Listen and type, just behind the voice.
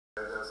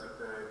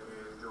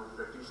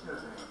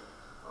Practitioners हैं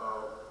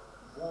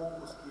वो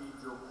उसकी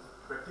जो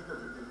प्रैक्टिकल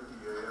यूटिलिटी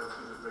है या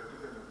उसकी जो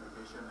प्रैक्टिकल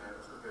इम्प्लीकेशन है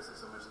उसको कैसे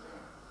समझते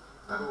हैं.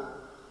 तो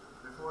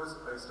before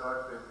I start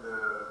with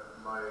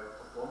my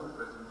formal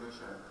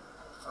presentation,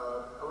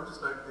 I would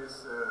just like this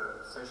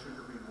session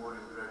to be more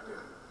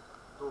interactive.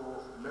 तो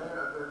मैं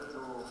अगर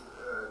जो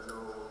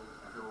लोग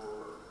जो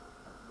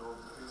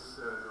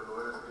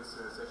लॉयर्स इस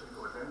सेशन को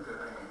अटेंड कर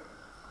रहे हैं,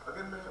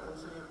 अगर मैं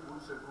उनसे ये पूछ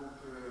सकूं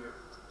कि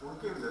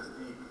उनके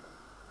नज़दीक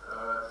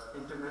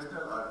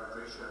इंटरनेशनल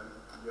आर्बिट्रेशन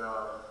या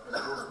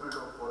enforcement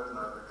of foreign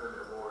arbitral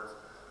awards,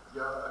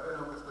 या अगर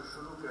हम उसको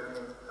शुरू करें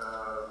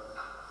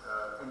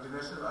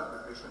इंटरनेशनल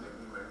आर्बिट्रेशन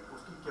एग्रीमेंट,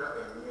 उसकी क्या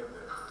अहमियत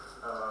है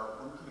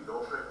उनकी लॉ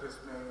प्रैक्टिस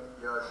में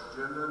या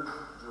जनरल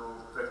जो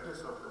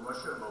प्रैक्टिस ऑफ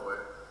कमर्शियल लॉ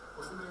है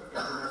उसमें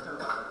इंटरनेशनल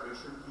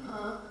आर्बिट्रेशन की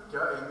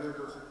क्या अहमियत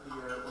हो सकती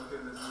है. उनके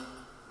नज़दीक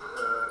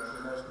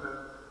इंटरनेशनल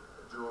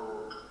जो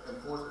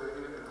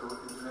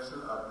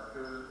इंटरनेशनल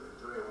आर्बिट्रल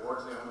जो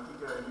अवार्ड्स हैं उनकी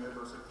क्या अहमियत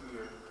हो सकती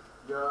है,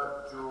 या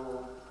जो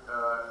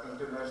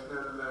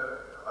इंटरनेशनल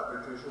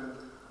आर्बिट्रेशन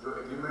जो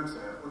एग्रीमेंट्स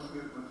हैं उनके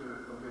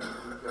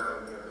नज़दीक क्या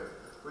अहमियत है.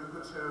 कोई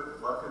कुछ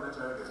बात करना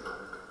चाहेगा इस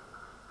बारे में?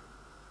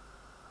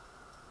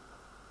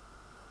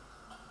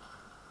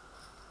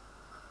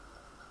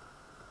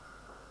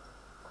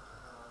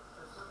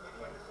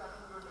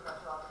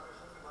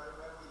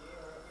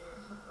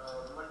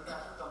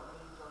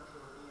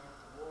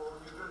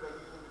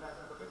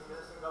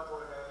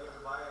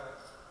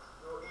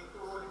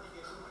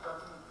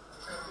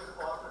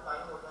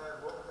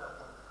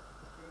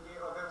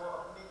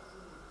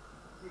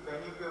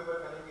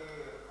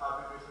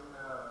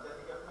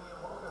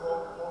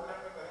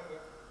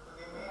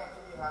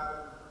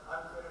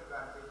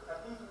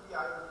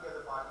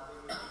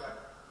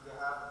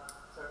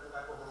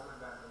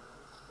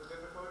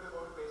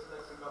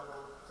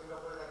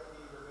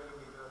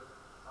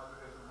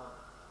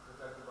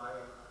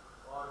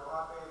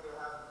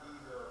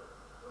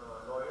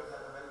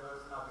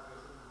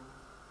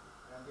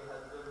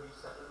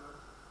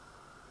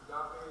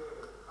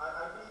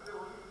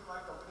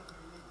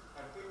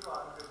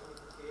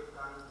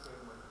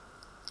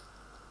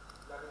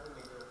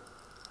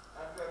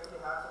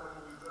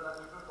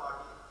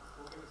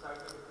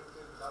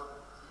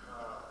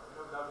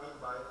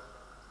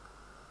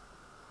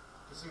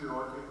 किसी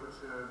और के कुछ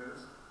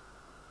व्यूज?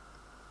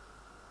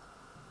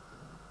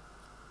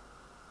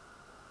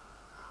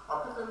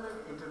 आपके ख्याल में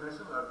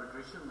इंटरनेशनल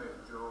आर्बिट्रेशन में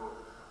जो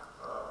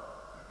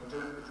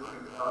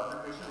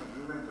आर्बिट्रेशन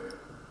एग्रीमेंट है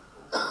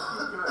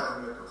उसकी क्या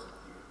अहमियत हो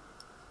सकती है?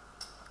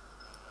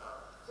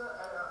 सर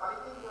आई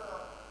थिंक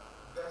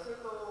वैसे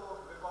तो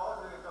बिकॉज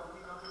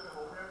कंपनी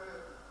होमलैंड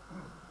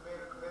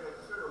में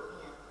रजिस्टर्ड होती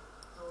हैं,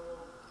 तो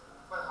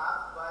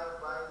perhaps by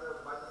the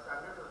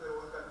standards of their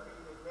own country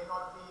it may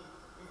not be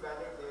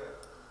valid there,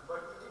 but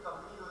क्योंकि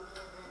कंपनी होती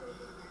है they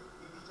deal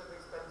with each other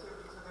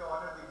extensively, so they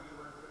honor the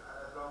agreement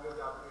as long as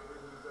the arbitrators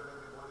is neutral and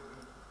they both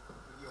agree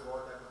to the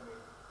award that is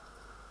made.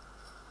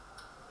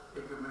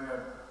 एक मैं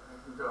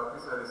क्योंकि काफ़ी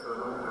सारे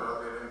सवालों के जवाब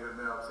दे रहे हैं, अगर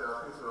मैं आपसे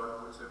आखिरी सवाल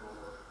पूछ सकूँ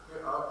कि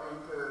आप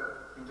एक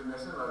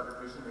इंटरनेशनल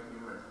आर्बिट्रेशन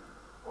एग्रीमेंट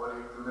और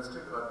एक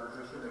डोमेस्टिक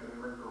आर्बिट्रेशन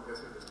एग्रीमेंट को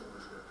कैसे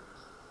डिस्टिंग्विश करते हैं?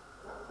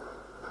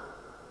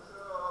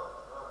 So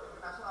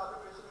international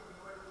arbitration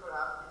agreement is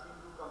perhaps between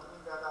two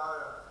companies that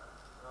are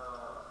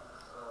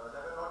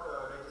not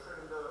registered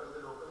in the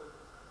local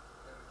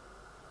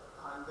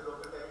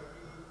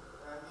territory,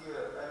 and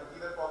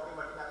either probably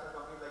multinational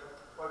companies like,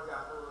 for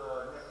example,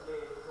 Nestle,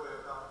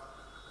 Toyota,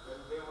 and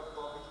they would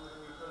probably choose a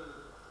neutral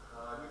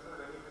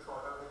venue to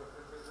sort out the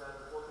differences, as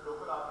opposed to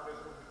local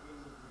arbitration between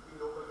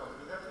local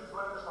companies. At least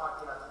one of the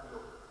party has to be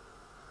local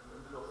in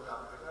the local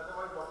arbitration.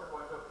 Otherwise, what's the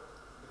point of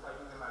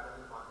deciding the matters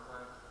in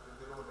Pakistan if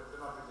they're not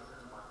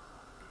registered in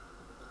Pakistan?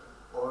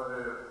 और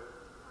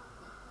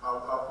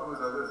आपको मैं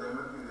ज़्यादा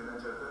ज़हमत नहीं देना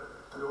चाहता,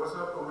 कोई और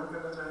साहब कमेंट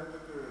करना चाहेंगे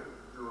कि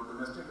जो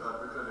डोमेस्टिक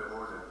आर्बिट्रल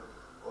अवार्ड है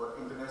और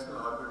इंटरनेशनल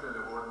आर्बिट्रल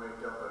अवार्ड में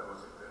क्या फ़र्क हो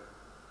सकता है?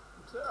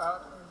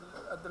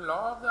 The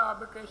law of the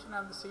arbitration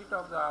and the seat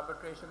of the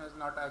arbitration is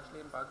not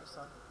actually in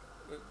Pakistan.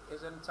 It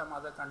is in some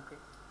other country.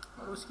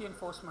 और उसकी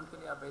enforcement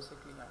के लिए आप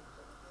basically हैं.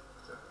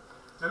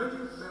 चलिए जी,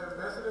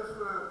 मैं सिर्फ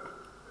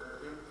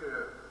एक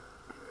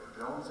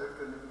ग्राउंड सेट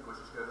करने की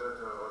कोशिश कर रहा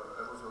था, और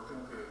आई वाज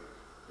होपिंग कि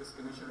इस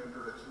इनिशियल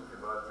इंट्रोडक्शन के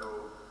बाद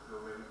जो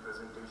मेरी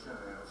प्रेजेंटेशन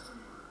है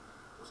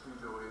उसकी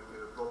जो एक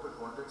प्रॉपर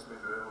कॉन्टेक्स्ट में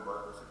जो है वो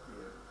बात हो सकती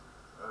है.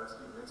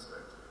 इसकी नेक्स्ट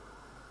स्लाइड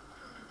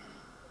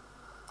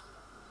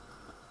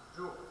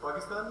जो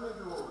पाकिस्तान में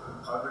जो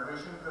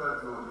आर्बिट्रेशन का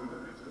जो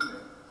लीगल रिजीम है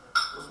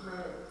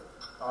उसमें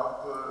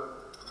आप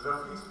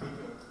रफली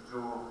स्पीकिंग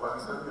जो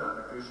पाकिस्तानी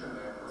आर्बिट्रेशन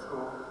है उसको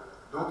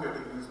दो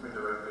कैटेगरीज में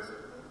डिवाइड कर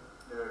सकते हैं,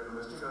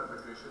 डोमेस्टिक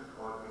आर्बिट्रेशन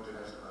और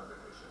इंटरनेशनल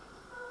आर्बिट्रेशन.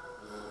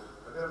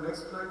 अगर हम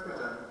नेक्स्ट स्लाइड पे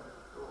जाएं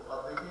तो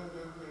आप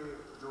देखेंगे कि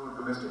जो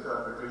डोमेस्टिक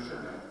आर्बिट्रेशन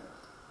है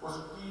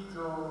उसकी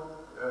जो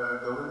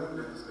गवर्निंग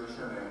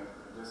लेजिस्लेशन है,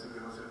 जैसे कि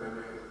मुझसे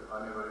पहले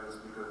आने वाले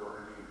स्पीकर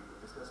ऑलरेडी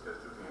डिस्कस कर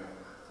चुके हैं,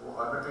 वो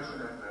आर्बिट्रेशन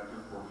एक्ट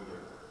 1940 है.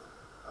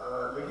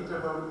 लेकिन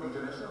जब हम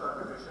इंटरनेशनल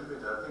आर्बिट्रेशन पे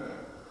जाते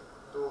हैं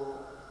तो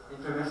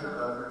इंटरनेशनल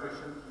आर्बिट्रेशन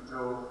arbitration की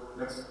जो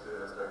next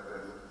slide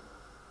करेंगे,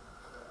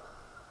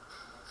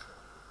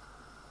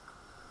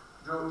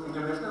 जो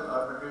international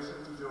arbitration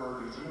की जो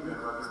regime है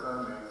पाकिस्तान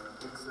में,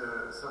 it's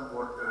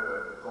somewhat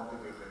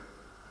complicated.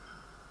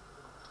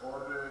 और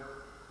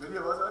मेरी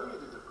आवाज़ आ रही है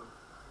जी सबको?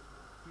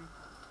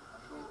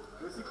 तो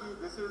basically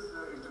this is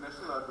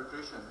international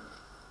arbitration.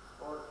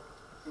 और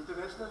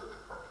international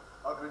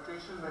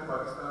arbitration में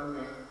पाकिस्तान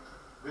में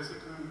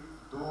basically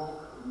दो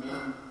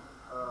main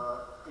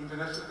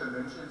international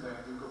conventions हैं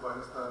जिनको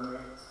पाकिस्तान ने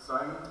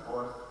साइन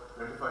और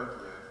रेटिफाई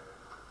किया है.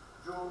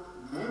 जो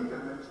मेन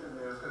कन्वेंशन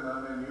है उसका नाम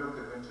है न्यूयॉर्क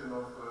कन्वेंशन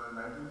ऑफ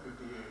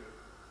 1958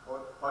 और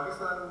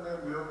पाकिस्तान ने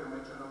न्यूयॉर्क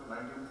कन्वेंशन ऑफ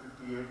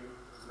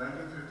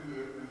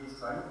 1958 में ही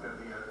साइन कर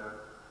दिया था,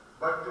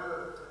 but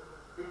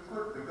it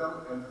could become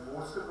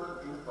enforceable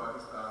in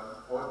Pakistan,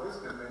 or this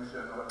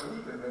convention or any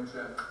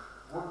convention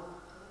would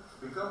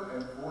become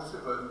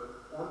enforceable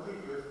only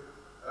if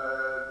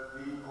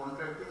the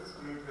contracting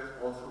state has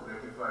also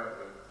ratified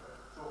it.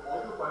 So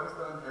although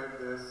Pakistan had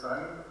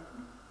signed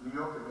New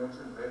York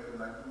Convention back in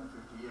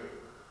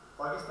 1958,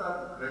 Pakistan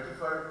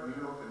ratified New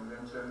York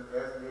Convention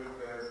as late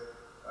as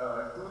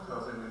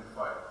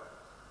 2005.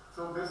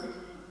 So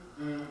basically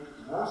the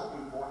most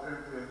important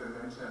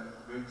convention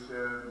which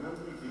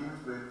mainly deals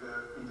with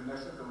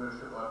international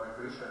commercial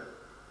arbitration,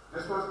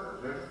 this was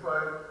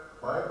ratified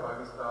by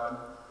Pakistan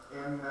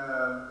in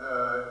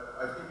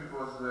I think it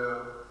was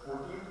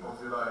 14th of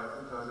July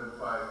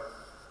 2005,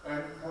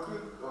 and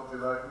 14th of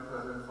July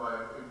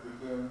 2005 it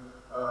became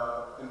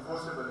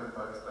enforceable in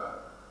Pakistan.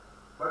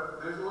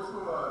 But there is also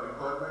a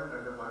requirement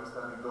under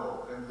Pakistani law,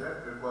 and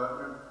that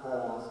requirement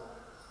calls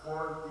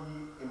for the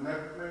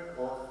enactment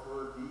of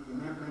the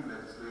enabling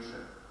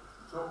legislation.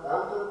 So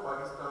although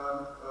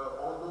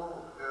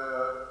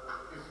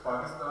if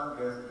Pakistan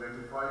has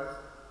ratified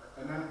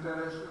an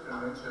international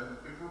convention,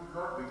 it would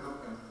not become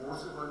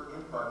enforceable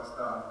in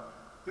Pakistan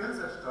till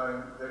such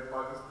time that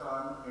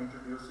Pakistan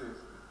introduces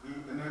the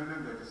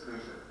enabling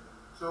legislation.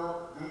 So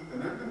the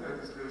enabling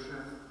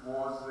legislation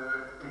was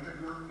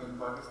introduced in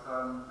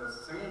Pakistan the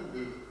same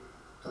day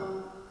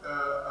through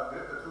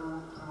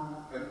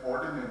an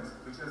ordinance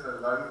which has a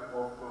life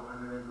of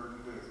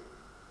 120 days.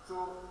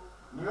 So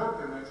New York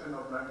Convention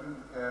of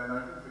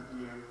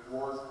 1958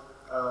 was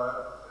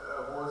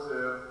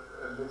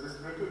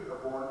legislated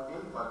upon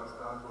in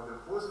Pakistan for the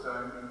first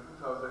time in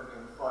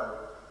 2005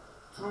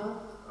 through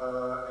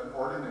an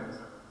ordinance.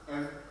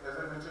 And as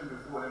I mentioned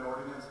before, an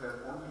ordinance has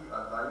only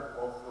a life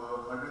of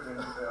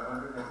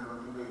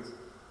 120 days.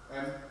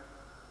 And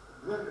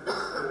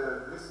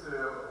this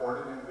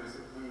ordinance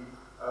basically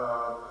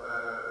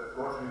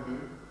got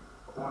repealed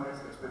upon its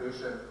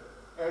expiration.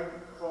 And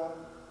from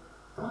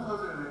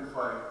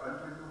 2005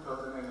 until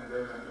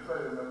 2011, if I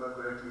remember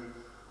correctly,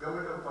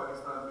 Government of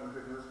Pakistan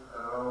introduced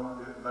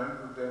around 9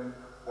 to 10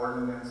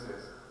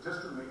 ordinances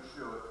just to make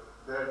sure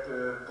that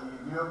the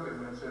New York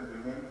Convention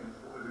remains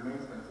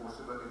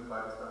enforceable in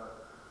Pakistan.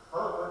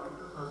 However,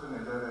 in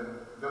 2011,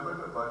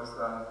 Government of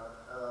Pakistan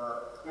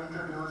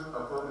introduced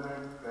a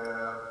permanent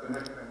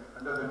enactment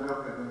under the New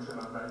York Convention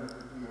of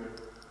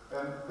 1958,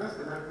 and this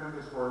enactment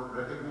is called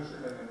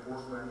Recognition and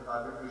Enforcement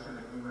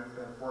Arbitration Agreements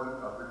and Foreign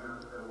Arbitral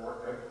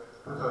Award Act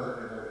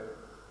 2011.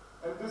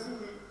 And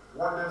basically,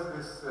 what does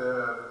this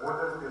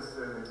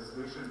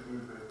legislation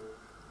deal with?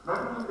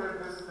 Not only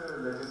that this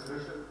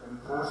legislation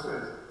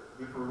enforces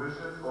the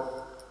provisions of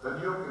the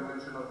New York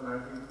Convention of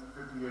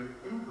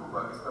 1958 into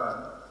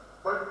Pakistan,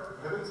 but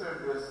having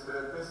said this,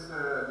 this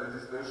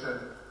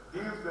legislation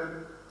deals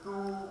with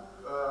two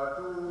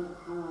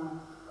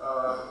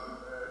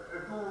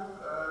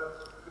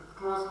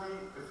closely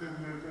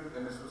affiliated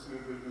and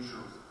associated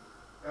issues.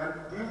 And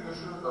these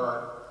issues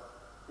are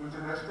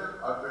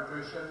international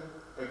arbitration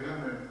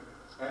agreement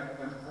and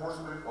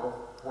enforcement of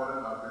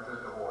foreign arbitral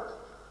awards.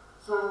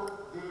 So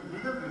the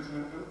legal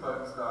regime in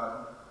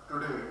Pakistan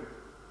today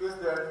is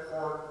that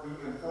for the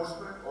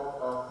enforcement of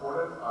a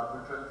foreign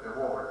arbitral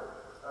award,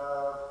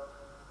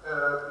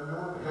 you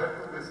would have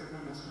to basically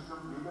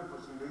institute legal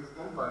proceedings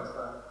in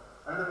Pakistan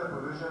under the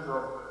provisions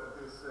of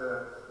this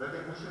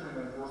Recognition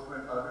and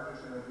Enforcement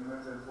Arbitration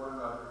Agreements and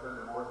Foreign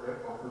Arbitral Award Act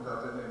of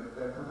 2011.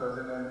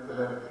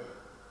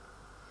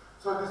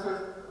 So this is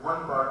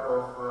one part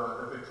of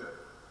the picture.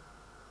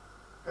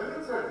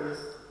 Having said this,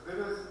 there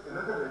is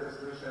another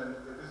legislation.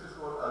 This is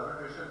called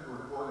Arbitration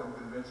Protocol and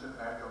Convention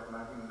Act of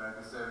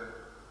 1937.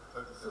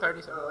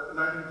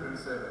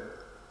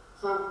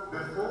 So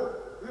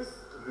before this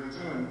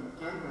regime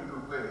came into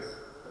place,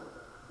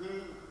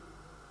 the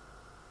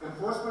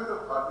enforcement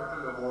of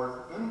arbitral awards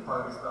in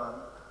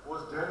Pakistan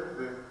was dealt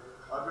with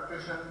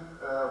Arbitration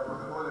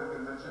Protocol and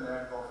Convention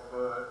Act of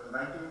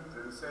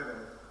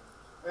 1937.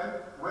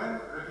 And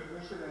when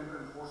Recognition and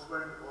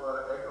Enforcement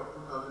Act of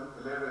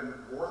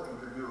 2011 was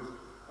introduced,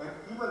 and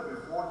even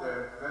before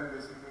that, when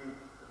basically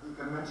the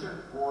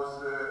convention was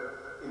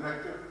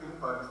enacted in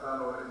Pakistan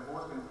or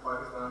enforced in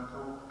Pakistan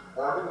through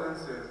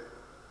ordinances,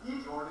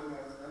 each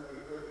ordinance and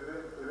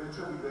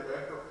eventually the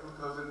Act of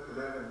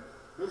 2011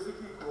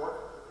 basically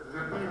got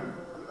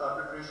repealed the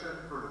Arbitration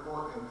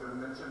Protocol and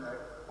Convention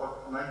Act of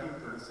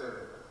 1937.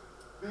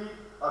 The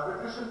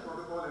Arbitration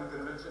Protocol and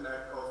Convention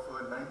Act of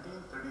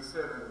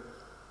 1937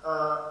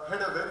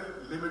 had a very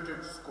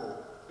limited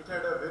scope. It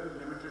had a very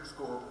limited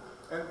scope,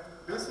 and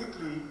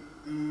basically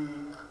the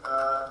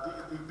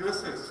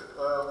basis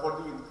for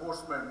the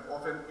enforcement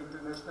of an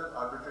international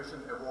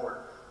arbitration award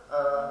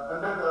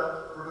under the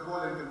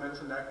Protocol and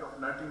Convention Act of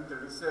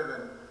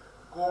 1937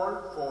 called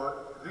for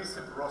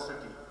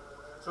reciprocity.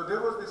 So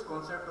there was this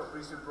concept of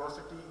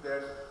reciprocity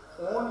that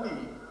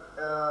only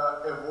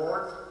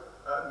awards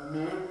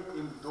made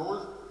in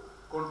those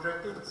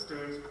contracting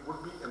states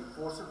would be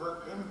enforceable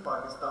in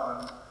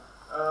Pakistan,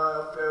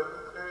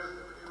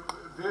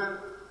 where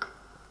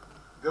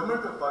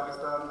government of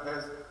Pakistan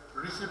has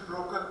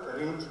reciprocal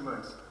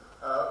arrangements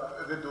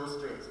with those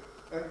states.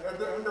 And at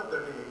the end of the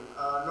day,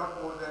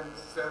 not more than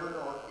 7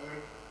 or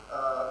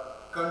 8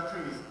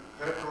 countries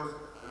had those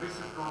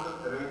reciprocal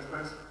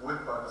arrangements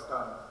with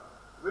Pakistan,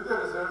 with the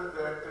result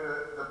that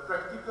the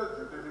practical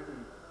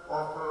utility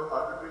of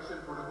Arbitration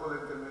Protocol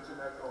and Convention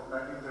Act of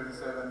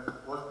 1937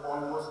 was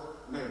almost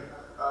nil.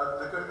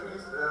 The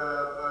countries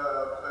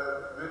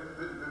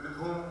with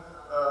whom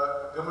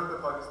government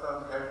of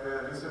Pakistan had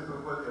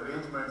reciprocal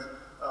arrangements,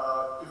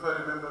 if I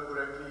remember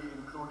correctly,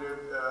 included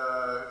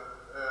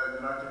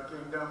United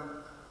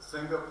Kingdom,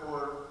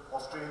 Singapore,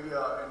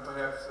 Australia, and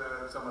perhaps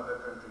some other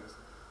countries.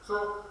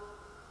 So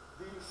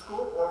the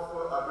scope of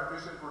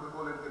Arbitration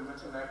Protocol and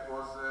Convention Act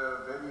was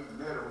very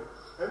narrow.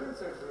 Having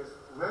said this,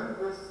 when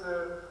this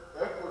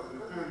Act was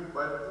repealed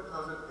by the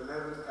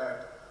 2011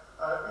 Act,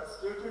 it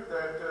stated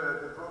that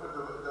the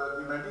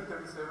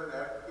 1937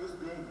 Act is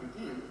being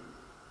repealed,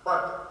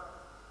 but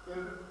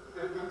in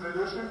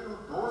relation to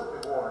those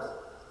awards,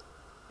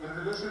 in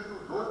relation to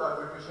those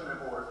arbitration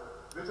awards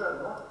which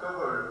are not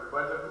covered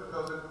by the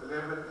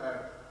 2011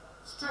 Act,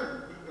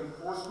 still the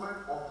enforcement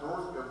of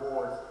those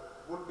awards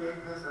would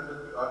take place under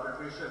the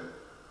Arbitration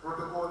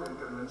Protocol and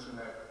Convention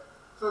Act.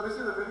 So this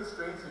is a very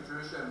strange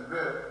situation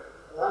where,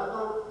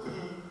 although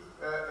the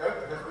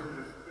Act has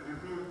been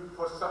repealed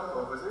for some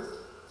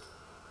purposes,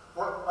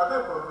 for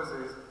other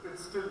purposes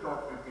it's still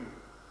not repealed.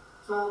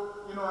 So,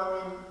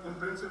 in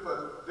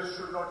principle, this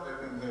should not have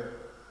been here.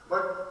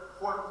 But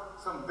for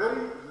some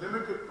very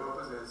limited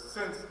purposes,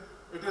 since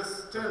it is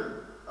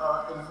still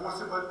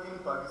enforceable in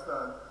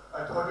Pakistan,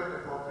 I thought it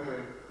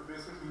appropriate to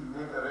basically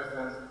make a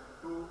reference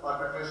to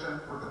Arbitration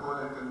Protocol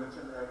and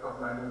Convention Act of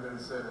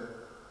 1937.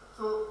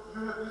 So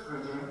you have this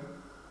regime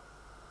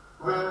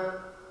where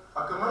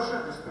a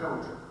commercial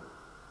dispute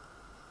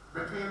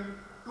between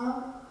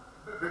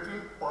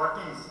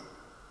parties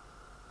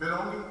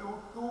belonging to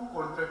two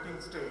contracting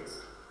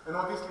states, and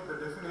obviously the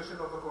definition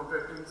of a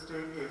contracting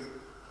state is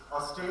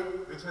a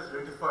state which has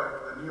ratified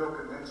the New York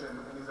Convention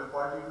and is a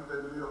party to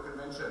the New York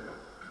Convention.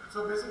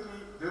 So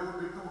basically there would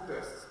be two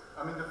tests.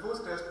 The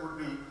first test would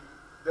be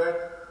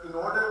that in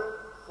order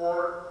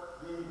for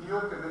the New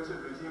York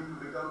Convention regime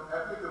to become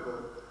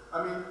applicable,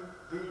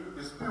 the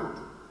dispute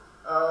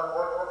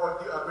or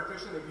the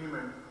arbitration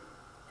agreement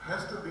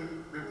has to be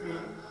between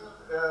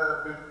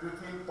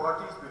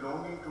parties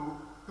belonging to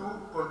two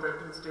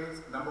contracting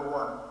states, number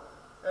one.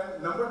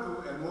 And number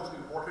two, and most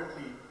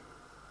importantly,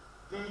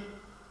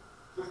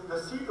 the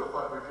seat of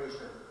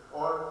arbitration,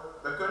 or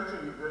the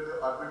country where the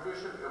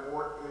arbitration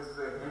award is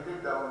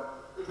handed down,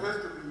 it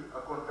has to be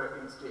a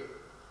contracting state.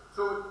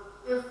 So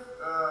if,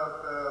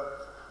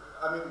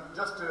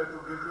 just to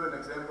give you an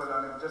example,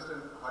 just a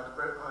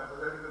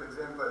hypothetical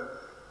example,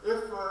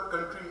 if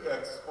country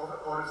X,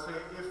 or say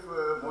if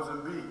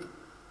Mozambique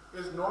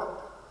is not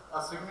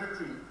a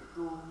signatory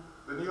to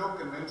the New York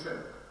Convention,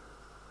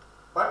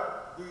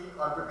 but the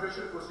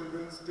arbitration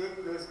proceedings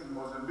take place in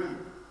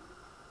Mozambique,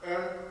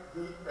 and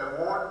the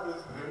award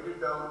is handed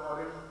down,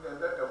 and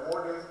that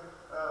award is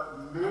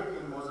made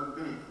in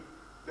Mozambique,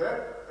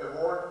 that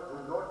award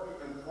would not be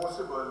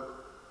enforceable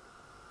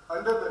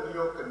under the New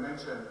York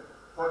Convention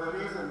for the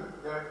reason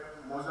that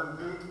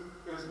Mozambique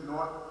is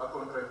not a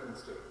contracting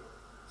state.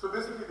 So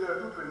basically there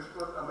are two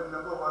principles.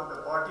 Number one,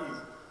 the parties,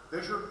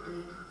 they should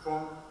be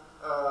from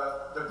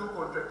the two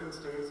contracting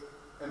states,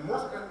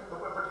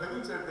 but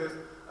having said this,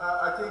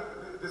 I think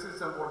this is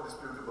somewhat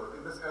disputable.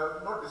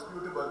 Not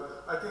disputable,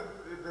 I think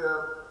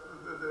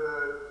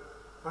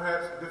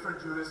perhaps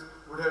different jurists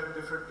would have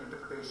different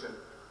interpretation.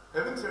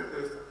 Having said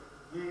this,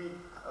 the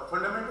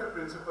fundamental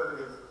principle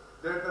is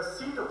that the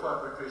seat of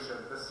arbitration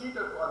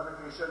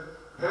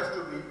has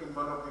to be in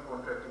one of the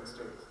contracting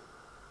states.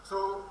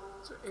 So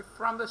if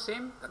from the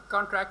same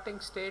contracting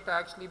state,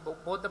 actually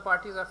both the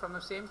parties are from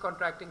the same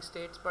contracting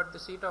states, but the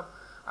seat of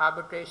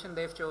arbitration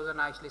they've chosen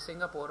actually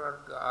Singapore or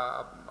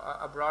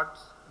abroad,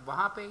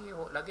 वहाँ पे ये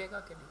लगेगा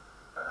कि नहीं?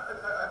 I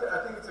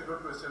think it's a good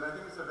question. I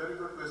think it's a very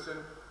good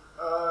question.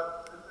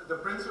 The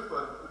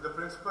principle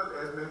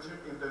as mentioned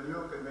in the New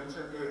York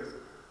Convention is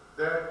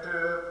that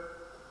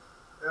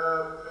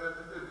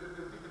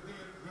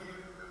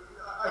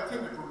I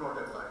think it would not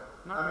apply.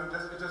 No.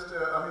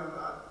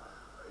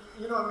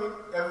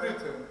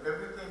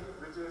 Everything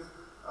which is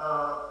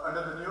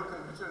under the New York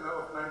Convention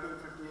of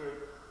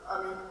 1958,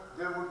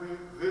 there would be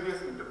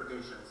various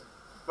interpretations.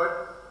 But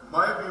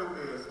my view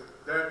is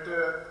that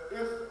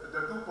if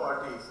the two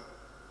parties,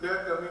 they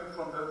are coming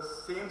from the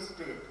same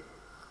state,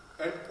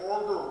 and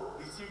although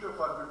the seat of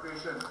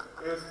arbitration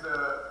is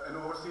an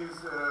overseas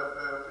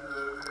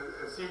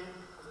seat,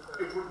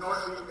 it would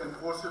not be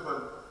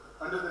enforceable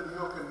under the New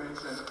York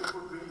Convention. It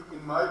would be,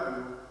 in my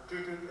view,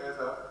 treated as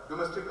a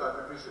domestic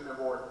arbitration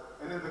award.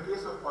 And in the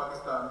case of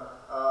Pakistan,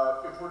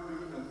 it would be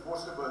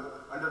enforceable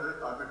under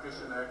the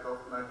Arbitration Act of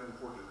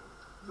 1940.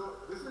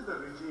 So this is the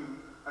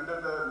regime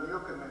under the New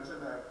York Convention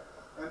Act.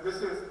 And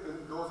this is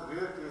in those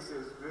rare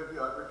cases where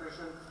the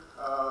arbitration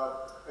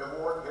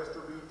award has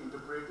to be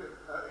interpreted,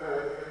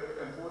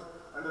 enforced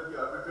under the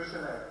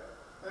Arbitration Act.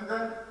 And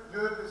then you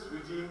have this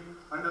regime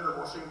under the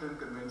Washington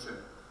Convention.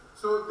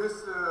 So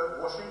this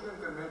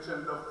Washington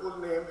Convention, the full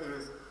name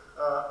is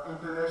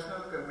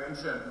International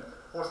Convention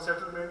for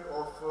Settlement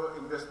of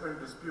Investment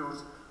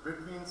Disputes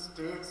between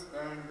states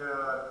and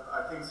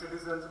I think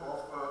citizens of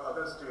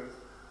other states.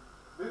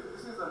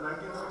 This is a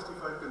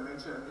 1965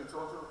 convention. It's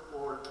also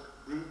called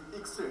the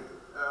ICSID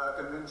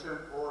Convention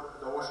or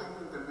the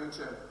Washington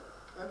Convention.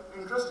 And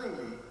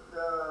interestingly,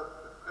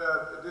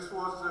 this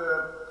was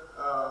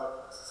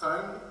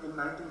signed in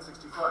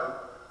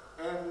 1965.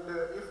 And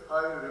if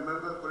I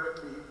remember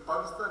correctly,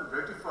 Pakistan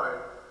ratified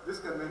this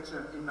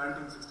convention in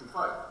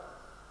 1965.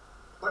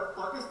 But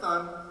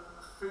Pakistan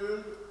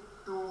failed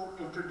to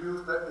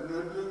introduce the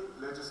enabling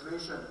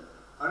legislation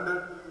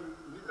under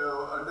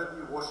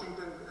the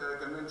Washington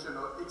Convention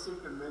or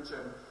ICSID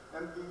Convention,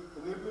 and the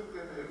enabling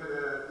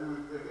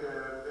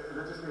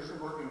legislation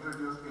was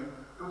introduced in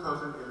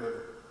 2011.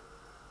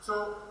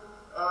 So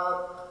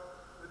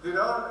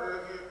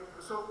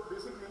so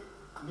basically,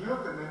 New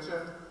York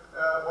Convention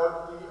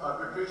or the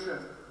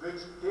arbitrations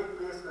which take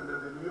place under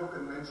the New York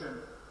Convention,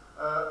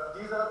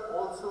 these are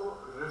also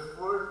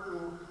referred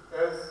to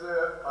as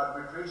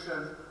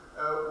arbitrations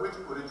which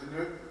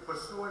originate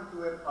pursuant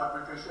to an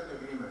arbitration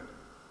agreement.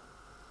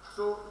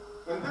 So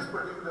in this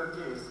particular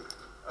case,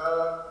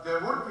 there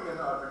would be an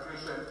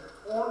arbitration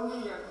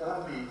only and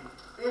only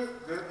if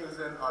there is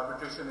an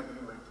arbitration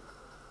agreement.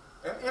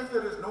 And if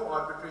there is no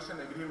arbitration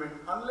agreement,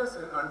 unless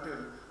and until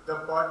the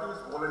parties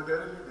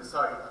voluntarily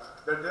decide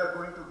that they are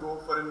going to go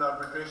for an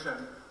arbitration,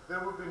 there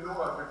would be no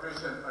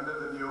arbitration under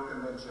the New York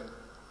Convention.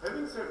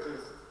 Having said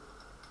this,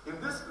 in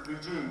this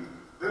regime,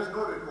 there is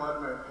no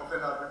requirement of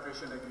an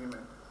arbitration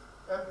agreement.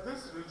 And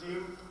this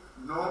regime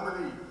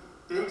normally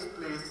takes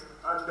place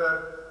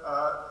under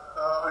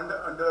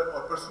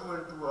or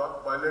pursuant to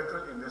a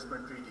bilateral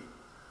investment treaty.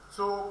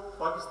 So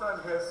Pakistan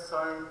has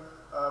signed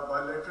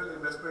bilateral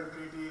investment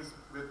treaties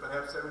with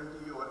perhaps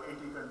 70 or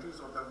 80 countries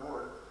of the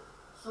world.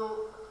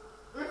 So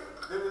if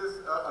there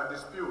is a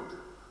dispute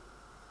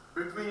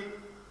between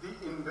the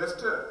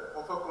investor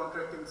of a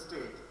contracting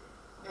state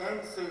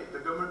and, say, the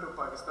government of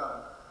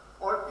Pakistan,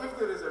 or if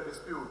there is a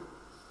dispute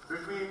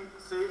between,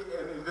 say,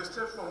 an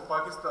investor from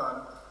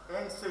Pakistan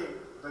and, say,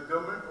 the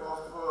government of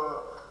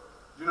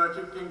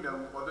United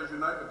Kingdom or the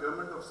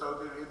government of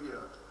Saudi Arabia,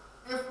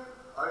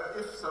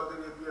 if Saudi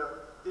Arabia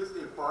is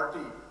a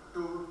party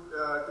to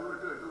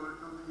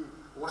the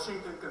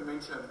Washington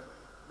Convention,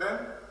 then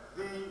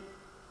the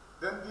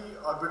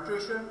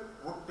arbitration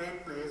would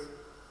take place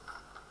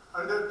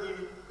under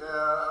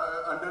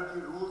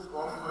the rules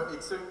of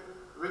ICSID,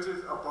 which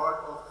is a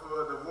part of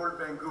the World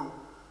Bank Group,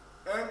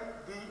 and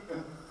the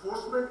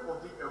enforcement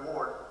of the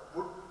award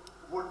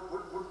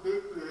would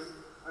take place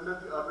under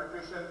the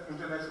Arbitration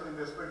International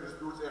Investment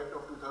Disputes Act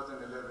of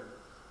 2011.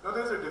 Now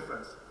there's a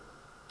difference.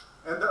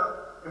 And the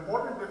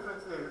important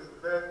difference is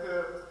that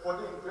for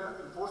the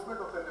enforcement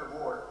of an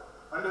award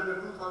under the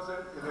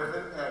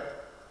 2011 Act,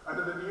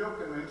 under the New York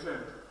Convention,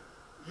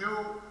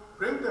 you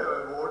bring the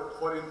award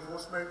for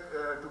enforcement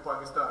to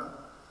Pakistan,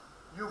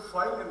 you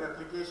file an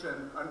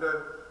application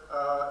under,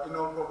 in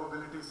all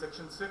probability,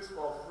 Section 6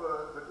 of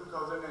the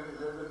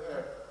 2011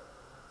 Act.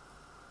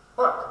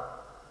 But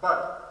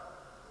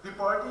the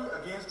party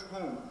against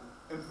whom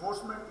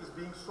enforcement is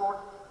being sought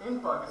in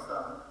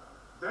Pakistan,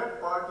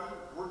 that party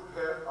would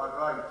have a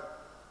right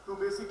to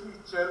basically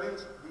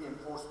challenge the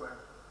enforcement.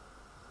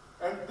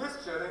 And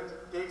this challenge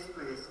takes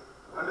place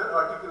under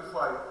Article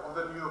 5 of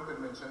the New York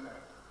Convention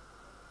Act.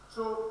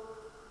 So,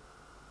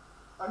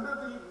 under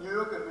the New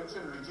York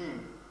Convention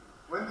regime,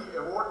 when the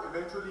award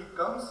eventually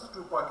comes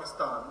to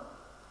Pakistan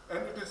and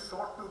it is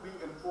sought to be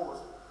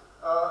enforced,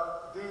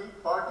 the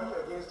party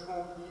against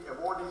whom the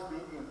award is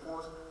being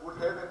enforced would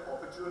have an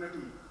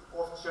opportunity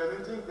of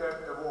challenging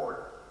that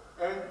award,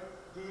 and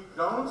the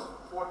grounds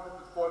for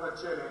the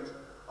challenge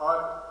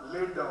are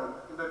laid down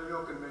in the New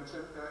York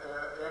Convention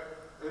Act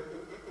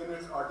in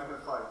its Article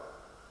 5.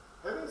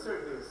 Having said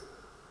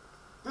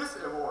this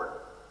award,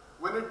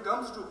 when it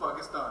comes to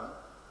Pakistan,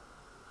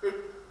 it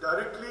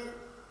directly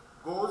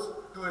goes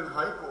to a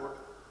high court,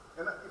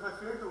 and if I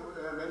fail to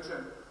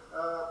mention,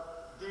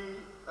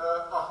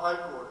 a high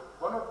court,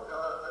 a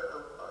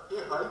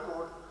high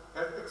court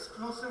has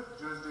exclusive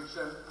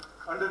jurisdiction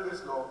under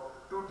this law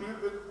to deal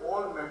with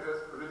all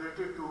matters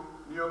related to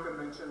New York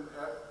Convention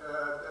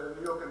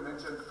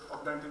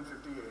of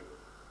 1958.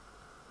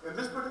 In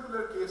this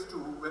particular case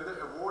too, when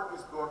the award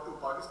is brought to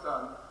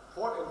Pakistan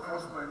for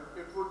enforcement,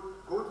 it would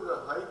go to the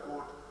High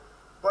Court,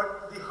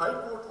 but the High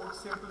Court would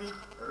simply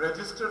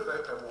register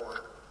the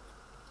award.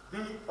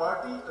 The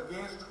party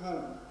against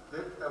whom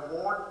the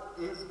award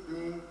is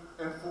being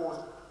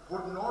enforced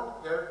would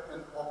not have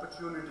an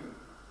opportunity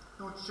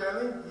to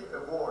challenge the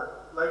award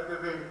like the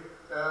way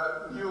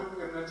New York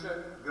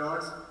Convention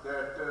grants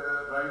that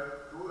right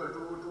to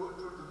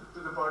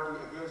the party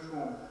against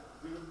whom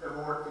the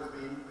award is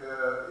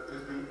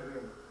being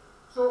arranged.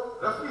 So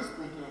roughly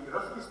speaking,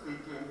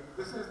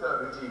 this is the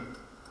regime.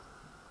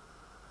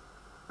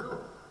 So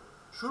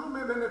शुरू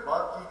में मैंने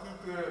बात की थी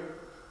कि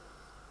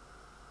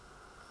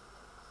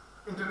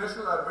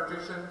international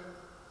arbitration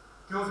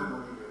क्यों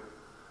जरूरी है.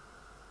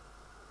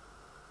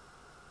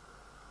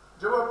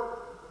 जब आप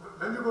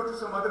when you go to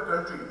some other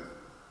country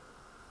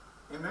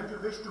and when you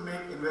wish to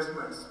make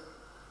investments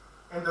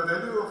and the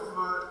value of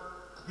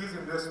these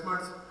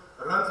investments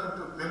runs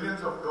into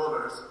billions of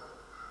dollars,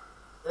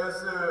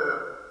 as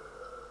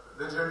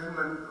the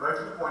gentleman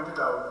rightly pointed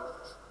out,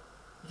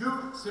 you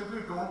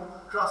simply don't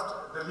trust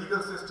the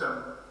legal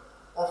system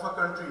of a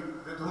country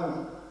with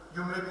whom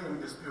you may be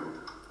in dispute.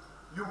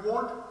 You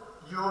want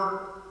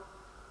your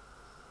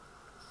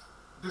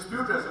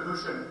dispute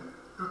resolution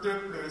to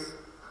take place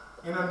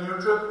in a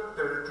neutral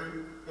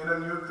territory, in a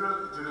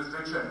neutral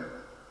jurisdiction.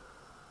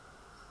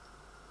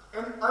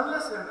 And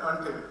unless and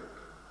until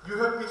you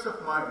have peace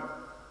of mind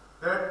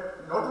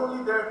that not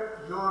only that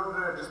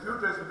your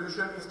dispute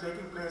resolution is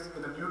taking place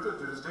in a neutral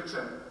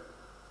jurisdiction,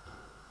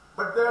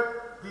 but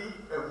that the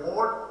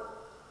award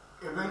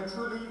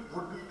eventually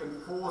would be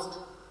enforced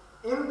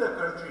in the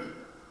country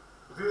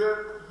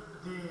where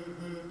the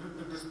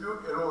dispute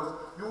arose,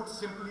 you would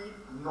simply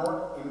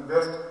not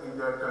invest in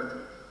that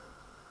country.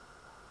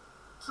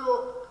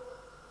 So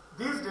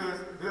these days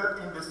there are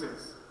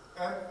indices,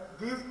 and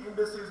these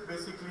indices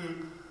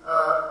basically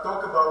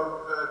talk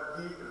about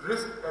the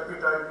risk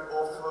appetite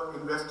of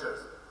investors.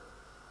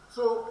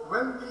 So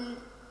when the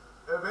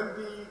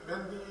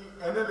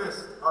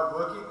analysts are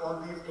working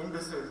on these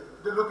indices,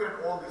 they look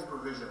at all these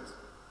provisions.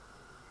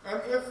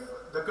 And if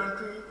the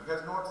country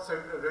has not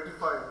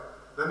ratified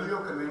the New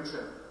York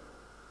Convention,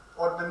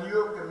 or the New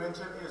York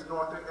Convention is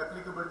not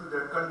applicable to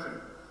that country,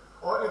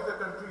 or if the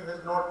country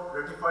has not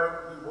ratified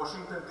the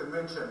Washington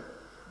Convention,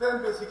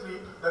 then basically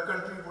the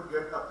country would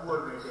get a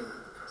poor rating,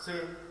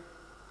 say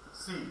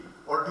C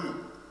or D.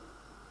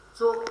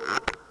 So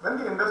when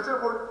the investor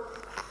would,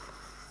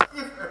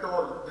 if at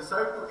all,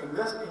 decide to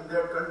invest in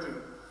that country,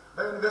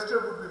 the investor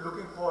would be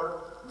looking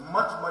for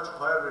much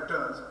higher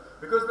returns,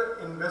 because the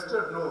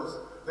investor knows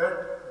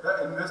that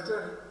the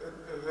investor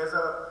has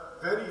a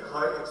very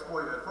high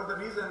exposure, for the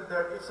reason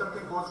that if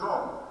something goes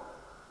wrong,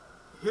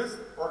 his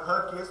or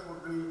her case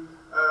would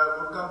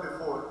come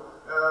before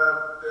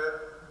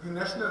the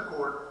national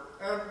court,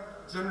 and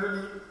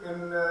generally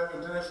in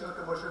international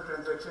commercial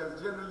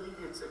transactions, generally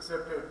it's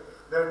accepted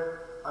that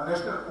a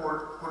national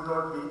court could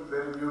not be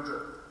very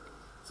neutral.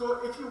 So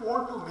if you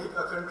want to make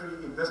a country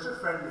investor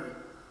friendly,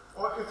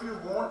 or if you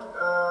want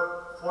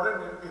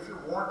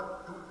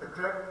to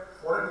attract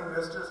foreign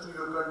investors to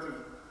your country,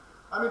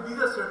 I mean, these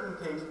are certain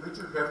things which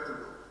you have to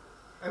do.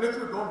 And if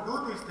you don't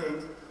do these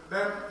things,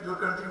 then your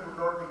country would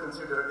not be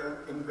considered an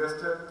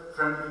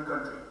investor-friendly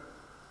country.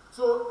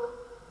 So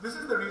this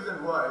is the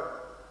reason why,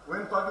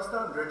 when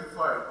Pakistan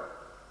ratified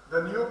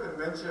the New York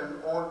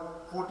Convention on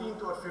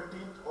 14th or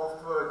 15th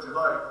of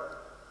July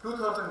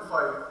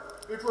 2005,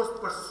 it was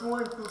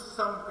pursuant to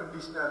some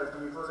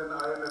conditionality. It was an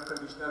IMF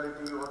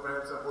conditionality, or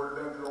perhaps a World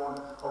Bank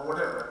loan, or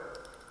whatever.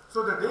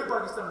 So the day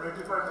Pakistan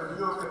ratified the New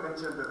York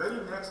Convention, the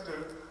very next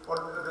day, or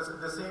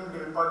the same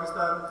day,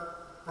 Pakistan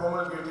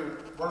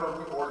promulgated one of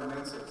the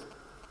ordinances.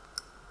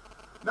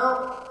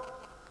 Now,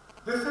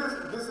 this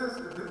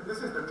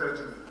is the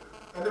tragedy,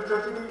 and the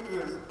tragedy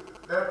is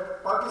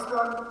that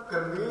Pakistan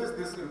conveys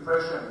this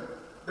impression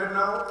that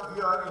now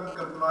we are in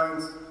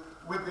compliance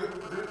with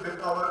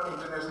our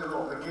international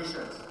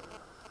obligations.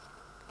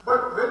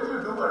 But when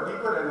you do a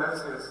deeper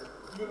analysis,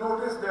 you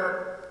notice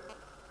that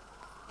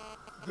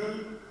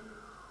the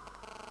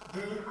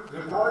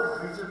required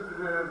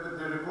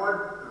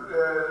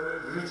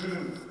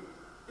regime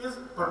is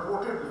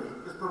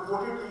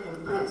purportedly in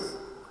place,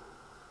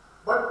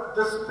 but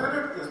the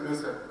spirit is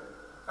missing.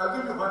 I'll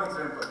give you one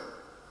example.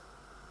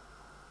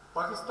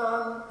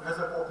 Pakistan has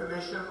a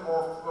population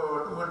of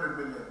 200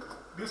 million,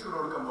 20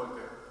 crore का मुल्क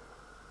है,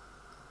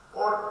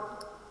 और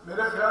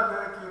मेरा ख्याल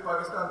है कि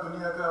पाकिस्तान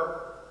दुनिया का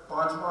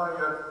 5वां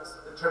या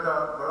 6ठा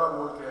बड़ा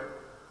मुल्क है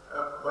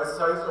by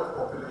size of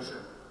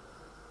population.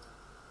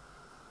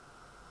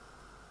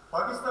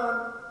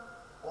 Pakistan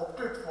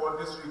opted for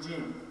this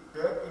regime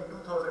back in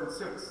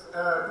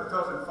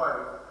 2005,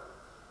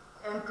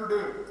 and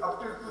today, up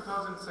till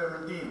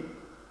 2017,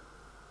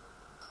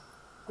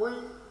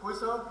 कोई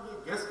साहब ये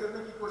गेस करने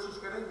की कोशिश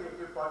करेंगे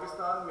कि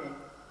पाकिस्तान में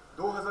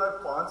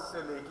 2005 से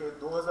लेके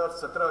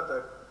 2017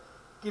 तक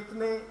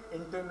कितने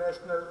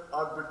इंटरनेशनल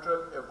आर्बिट्रल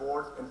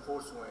अवार्ड्स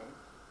एनफोर्स हुए हैं?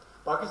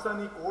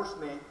 पाकिस्तानी कोर्ट्स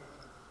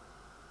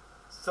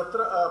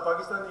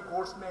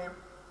ने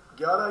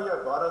 11 या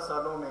 12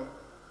 सालों में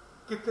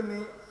कितने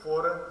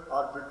फॉरेन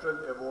आर्बिट्रल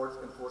अवार्ड्स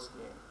इन्फोर्स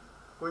किए हैं?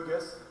 कोई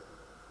गेस?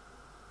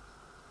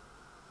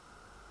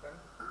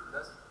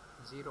 10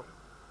 0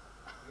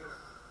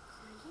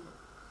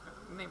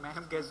 नहीं, मैं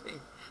हम गेसिंग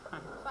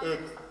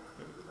एक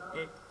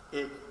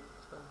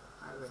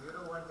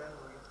 0 1 10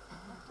 हो गया।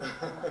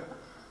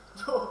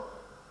 तो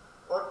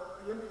और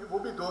ये वो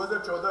भी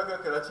 2014 का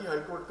कराची हाई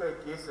कोर्ट का एक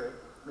केस है,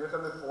 मेरे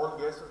ख्याल में फॉल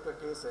गैस उसका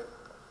केस है।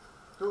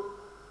 तो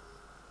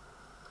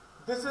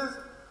this is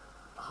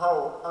how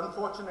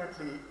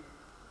unfortunately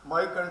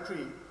my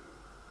country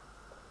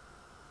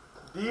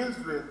deals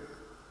with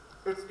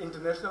its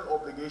international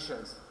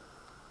obligations,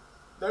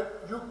 that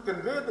you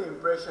convey the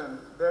impression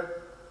that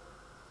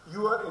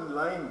you are in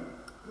line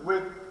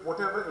with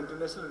whatever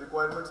international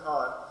requirements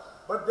are,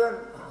 but then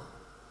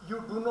you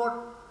do not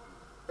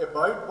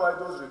abide by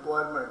those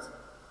requirements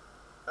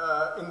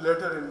in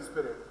letter and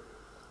spirit.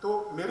 तो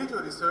मेरी जो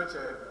research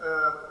है,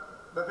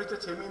 मैं पिछले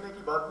 6 महीने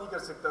की बात नहीं कर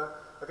सकता,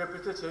 अगर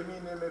पिछले 6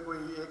 महीने में कोई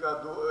एक आध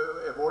दो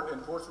अवार्ड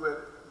एनफोर्स हुए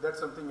दैट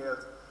समथिंग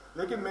एल्स,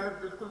 लेकिन मैं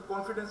बिल्कुल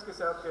कॉन्फिडेंस के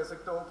साथ कह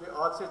सकता हूँ कि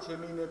आज से 6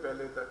 महीने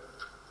पहले तक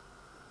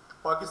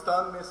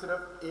पाकिस्तान में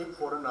सिर्फ एक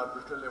फॉरेन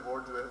आर्बिट्रल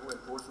अवार्ड जो है वो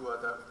इन्फोर्स हुआ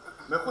था।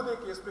 मैं खुद एक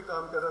केस पे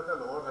काम कर रहा था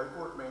लाहौर हाई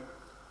कोर्ट में,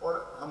 और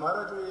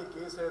हमारा जो ये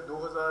केस है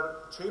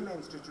 2006 में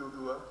इंस्टीट्यूट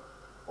हुआ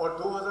और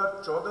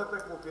 2014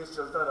 तक वो केस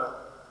चलता रहा,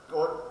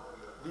 और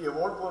दी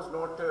अवार्ड वॉज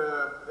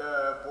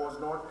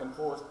नॉट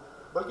एनफोर्स्ड,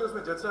 बल्कि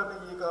उसमें जज साहब ने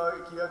ये कहा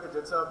किया कि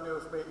जज साहब ने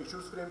उसमें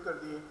इश्यूज फ्रेम कर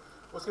दिए।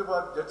 उसके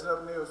बाद जज साहब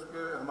ने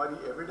उसके हमारी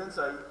एविडेंस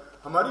आई,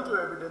 हमारी जो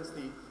एविडेंस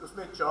थी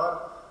उसमें 4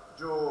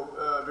 जो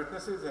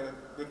विटनेसेस हैं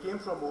दे came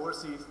from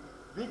overseas,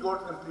 we got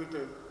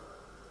completed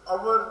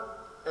our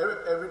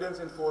evidence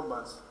in 4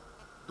 months।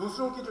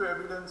 दूसरों की जो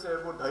एविडेंस है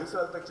वो 2.5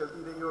 साल तक चलती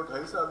रही, और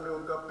 2.5 साल में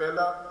उनका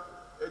पहला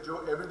जो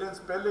एविडेंस,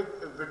 पहले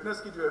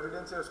विटनेस की जो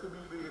एविडेंस है उसकी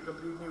भी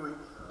कंप्लीट नहीं हुई।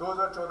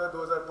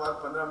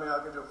 2014-2015 में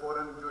आके जो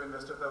फॉरेन जो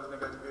इन्वेस्टर था उसने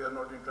कहा वी आर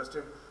नॉट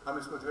इंटरेस्टेड, हम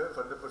इसको जो है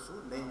फर्दर परसू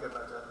नहीं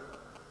करना चाहते।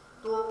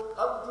 तो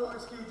अब जो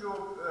इसकी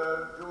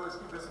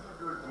इसकी बेसिकली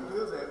जो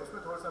डिटेल्स है उसमें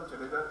थोड़ा सा हम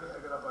चले जाते हैं,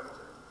 अगर आप आगे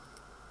चलें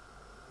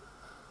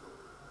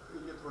तो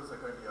ये थोड़ा सा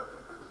कर दिया आपने।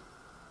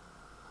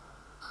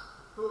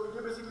 तो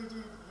ये बेसिकली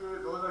जी ये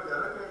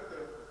 2011 का एक्ट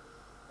है,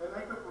 an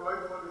act to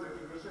provide for the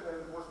recognition and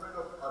enforcement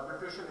of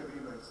arbitration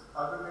agreements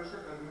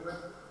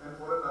and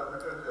foreign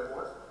arbitral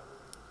awards.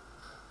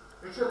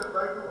 It shall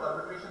apply to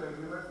arbitration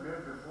agreements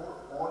made before,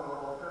 on or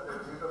after the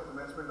date of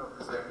commencement of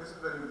this act. This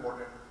is very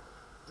important.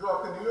 जो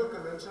आपका New York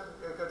convention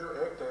का जो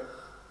act है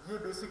ये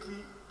basically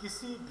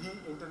किसी भी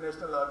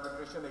international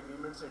arbitration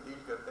agreement से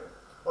deal करता है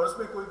और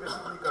उसमें कोई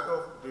बेसिकली कट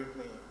ऑफ डेट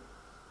नहीं है।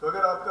 तो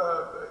अगर आपका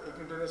एक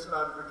इंटरनेशनल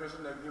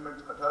आर्बिट्रेशन एग्रीमेंट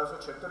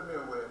 1876 में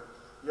हुआ है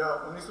या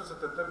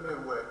 1977 में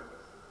हुआ है,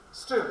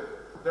 still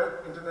that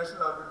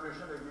international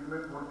arbitration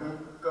agreement would be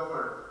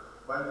covered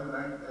by the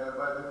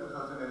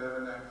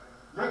 2011 act.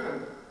 लेकिन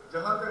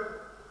जहां तक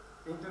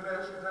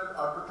इंटरनेशनल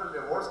आर्बिट्रल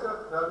अवार्ड्स का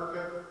ताल्लुक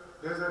है,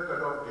 there is a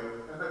cut-off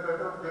date, and the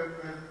cut-off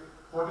date is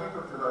 14th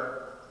of July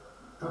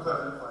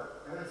 2005,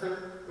 and it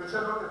says it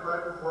shall not apply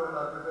to foreign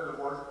arbitral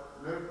awards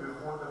made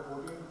before the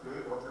 14th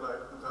day of July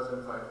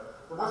 2005.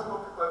 तो most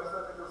of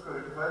Pakistan ने जो उसको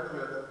ratify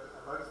किया था,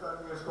 पाकिस्तान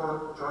ने इसको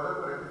 14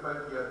 को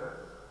ratify किया था,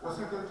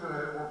 उसी दिन जो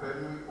है वो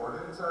पहली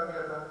ऑर्डिनेंस आ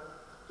गया था।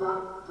 तो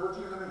जो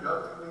चीज़ हमें याद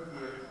रखने की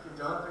है कि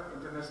जहाँ तक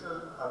इंटरनेशनल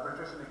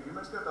आर्बिट्रेशन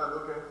एग्रीमेंट्स का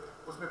ताल्लुक है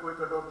उसमें कोई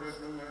कट ऑफ डेट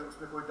नहीं है,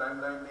 उसमें कोई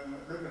टाइमलाइन नहीं है,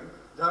 लेकिन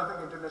जहाँ तक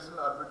इंटरनेशनल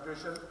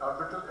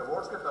आर्बिट्रल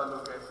अवार्ड्स का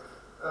ताल्लुक है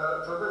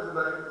 14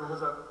 जुलाई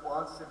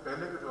 2005 से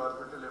पहले के जो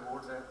आर्बिट्रल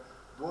अवार्ड्स हैं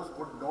those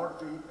would not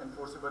be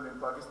enforceable इन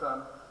पाकिस्तान।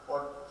 और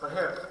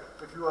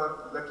perhaps if you are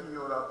lucky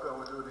और आपका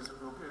वो जो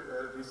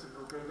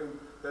रेसिप्रोकेटिंग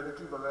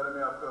टेरिटरी वगैरह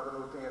में आपका अगर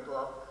होते हैं तो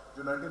आप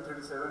जो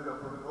 1937 का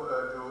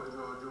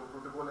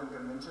प्रोटोकॉल एंड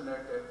कन्वेंशन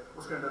एक्ट है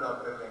उसके अंडर आप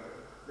कर लेंगे,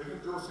 लेकिन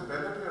जो उससे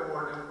पहले के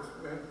अवार्ड है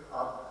उसमें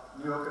आप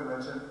New York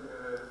convention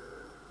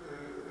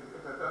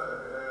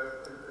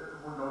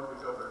would not be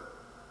covered.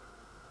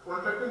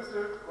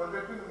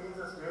 Contracting means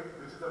a state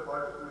which is a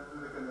party to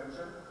the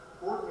convention.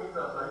 Court means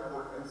a high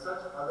court, and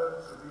such other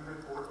superior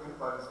court in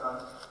Pakistan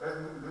has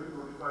been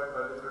notified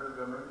by the federal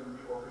government in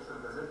the official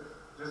gazette.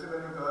 जैसे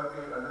मैंने कहा कि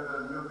under the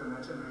New York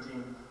Convention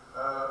regime,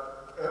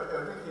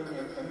 everything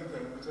and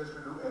anything which has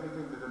to do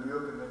anything with the New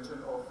York Convention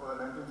of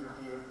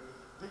 1958,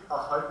 a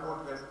high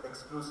court has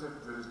exclusive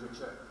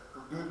jurisdiction to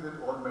deal with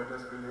all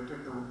matters related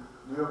to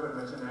New York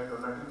Convention Act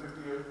of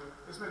 1958.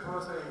 इसमें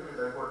थोड़ा सा एक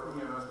dichotomy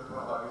है, मैं उसको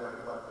थोड़ा आगे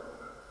जाके बात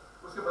करूँगा।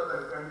 उसके बाद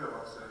काइंड ऑफ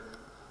बात चलेगी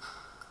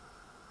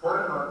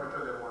फॉरेन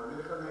आर्बिट्रल अवार्ड।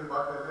 मेरे ख्याल में ये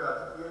बात पहले आ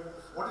चुकी है।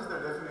 What is the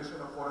definition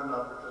of foreign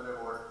arbitral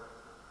award?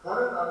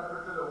 Foreign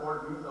arbitral award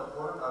means a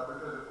foreign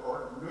arbitral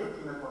award made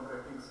in a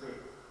contracting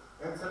state,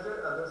 and such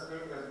other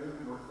state has been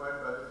notified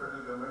by the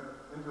federal government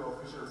in the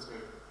official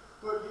state.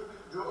 तो ये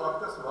जो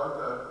आपका सवाल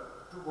था,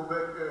 to go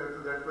back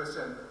to that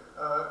question,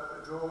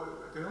 जो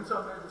कयूम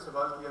साहब ने जो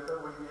सवाल किया था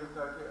वो ये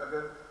था कि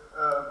अगर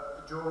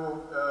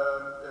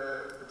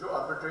जो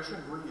आर्बिट्रेशन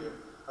हुई है,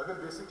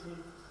 अगर बेसिकली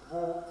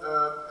वो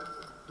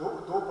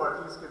दो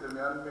पार्टीज के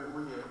दरमियान में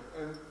हुई है,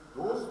 and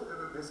those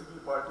basically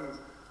parties,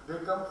 they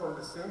come from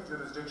the same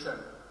jurisdiction,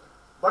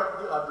 but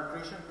the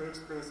arbitration takes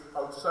place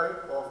outside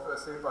of,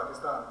 say,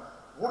 Pakistan,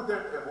 would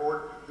that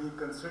award be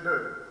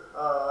considered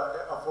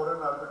a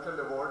foreign arbitral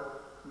award?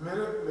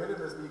 मेरे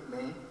नज़दीक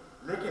नहीं,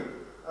 लेकिन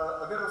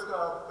अगर उसका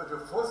आप जो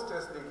फर्स्ट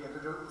टेस्ट देखें तो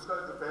जो उसका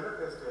जो पहला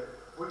टेस्ट है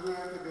वो ये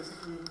है कि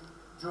बेसिकली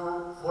जो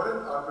फॉरेन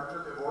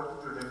आर्बिट्रल अवार्ड की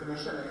जो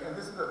डेफिनेशन है, and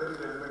this is a very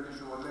relevant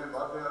issue, और मैं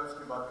बाद में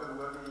उसकी बात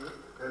करूंगा कि ये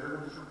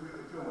रेलेवेंट इशू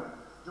क्यों है।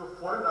 जो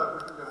फॉरेन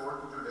आर्बिट्रल अवार्ड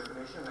की जो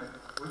डेफिनेशन है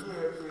वो ये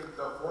है कि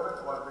the foreign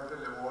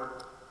arbitral award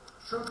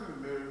should be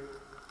made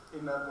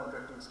in a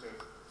contracting state.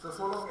 So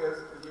long as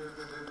the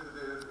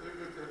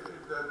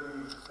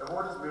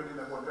award is made in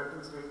a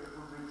contracting state, it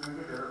would be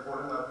treated as a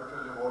foreign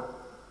arbitral award.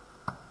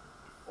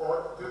 Or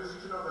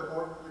jurisdiction of the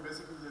court, you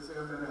basically just say,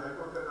 when a high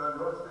court can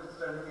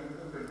notwithstanding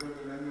anything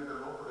contained in any other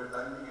law for the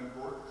time being in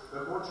court,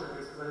 the court shall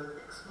exercise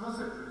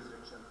exclusive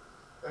jurisdiction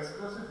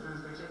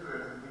to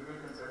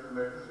adjudicate and settle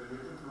matters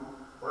related to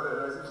or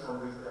arising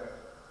from this act.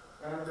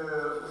 And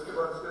उसके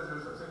बाद उसका जो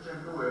subsection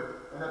 2 है,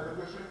 an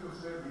application to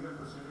stay legal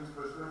proceedings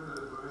pursuant to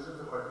the provisions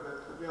of article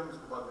 3, हम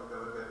उसको बाद में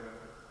cover कर रहे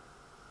हैं।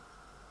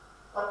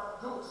 अब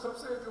जो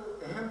सबसे जो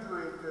अहम जो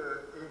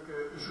एक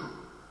इशू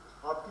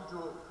आपकी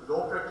जो लॉ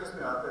प्रैक्टिस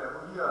में आता है वो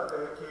ये आता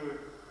है कि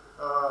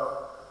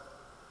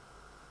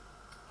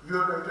you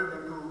have entered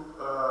into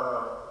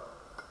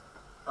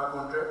a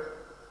contract,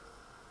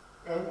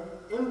 and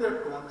in that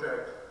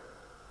contract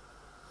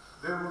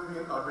there would be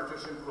an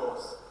arbitration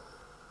clause,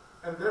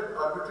 and that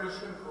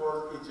arbitration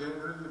clause is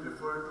generally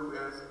referred to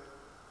as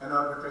an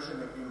arbitration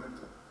agreement.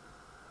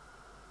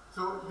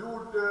 So you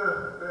would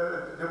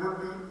there would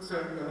be, say,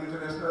 an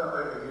international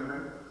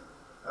agreement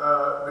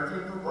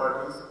between two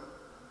parties.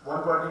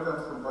 One party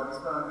comes from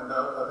Pakistan and the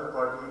other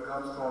party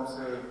comes from,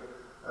 say,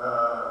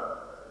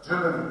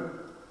 Germany.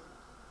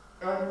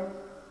 And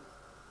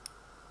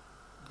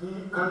the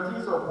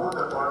countries of both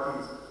the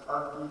parties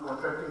are the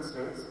contracting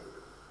states.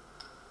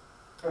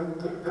 And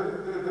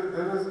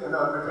there is an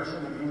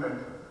arbitration agreement.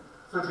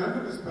 So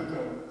generally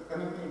speaking,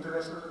 in an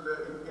international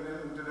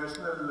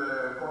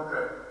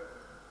contract,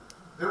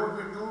 there would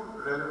be two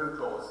relevant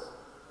clauses.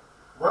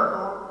 One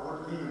law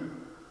would deal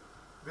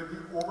with the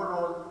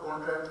overall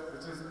contract,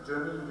 which is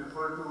generally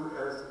referred to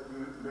as the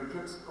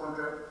matrix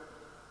contract.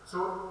 So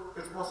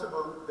it's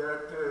possible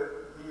that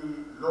the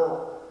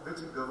law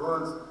which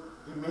governs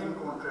the main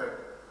contract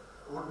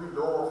would be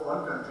law of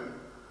one country,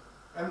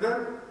 and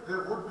then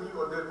there would be,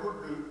 or there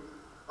could be,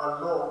 a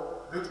law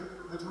which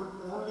would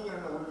only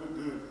and only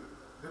deal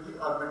with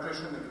the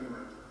arbitration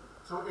agreement.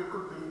 So it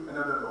could be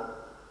another law.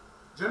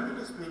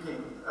 Generally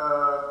speaking,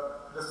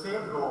 the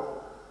same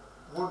law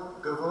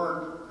would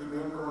govern the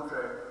main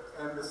contract,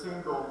 and the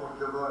same law would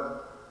govern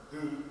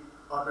the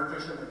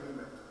arbitration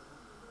agreement.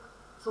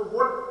 So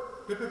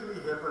what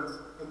typically happens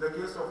in the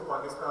case of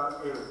Pakistan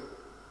is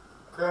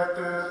that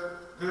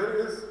there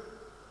is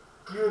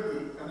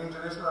clearly an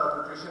international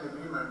arbitration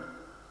agreement,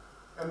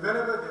 and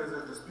whenever there is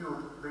a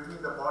dispute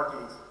between the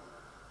parties,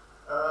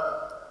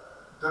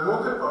 the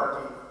local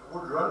party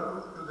would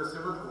run to the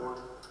civil court,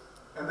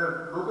 and the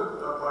local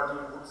party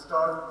would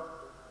start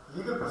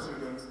legal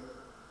proceedings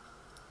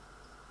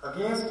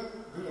against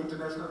the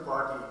international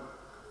party.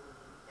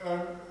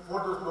 And for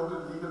those local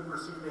legal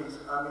proceedings,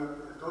 I mean,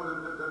 the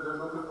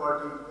local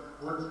party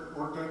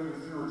would take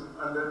refuge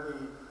under the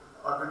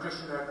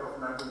Arbitration Act of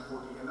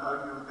 1940 and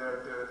argue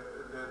that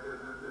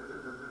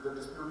the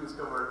dispute is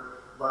covered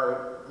by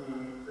the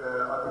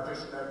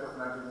Arbitration Act of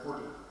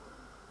 1940.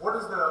 What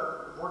does the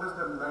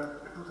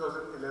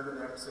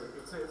 2011 Act say?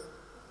 It says,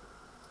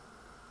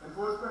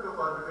 enforcement of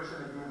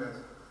arbitration agreements.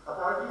 A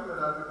party to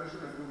an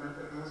arbitration agreement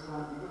against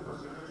whom legal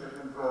proceedings have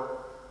been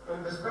brought in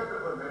respect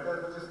of a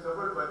matter which is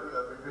covered by the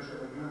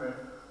arbitration agreement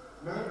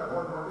may,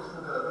 upon notice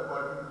to the other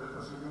party to the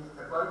proceedings,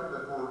 apply to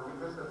the court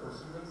in which the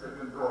proceedings have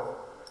been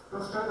brought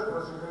to stay the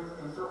proceedings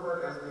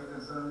insofar as they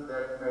concern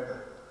that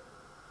matter.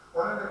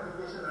 On an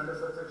application under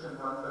subsection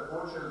 1, the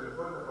court shall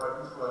refer the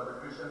parties to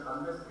arbitration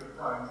unless it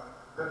finds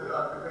that the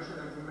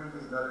arbitration agreement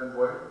is null and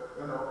void,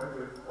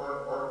 inoperative,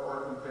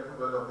 or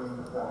incapable of being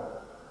performed.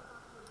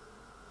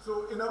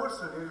 So in our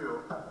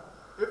scenario,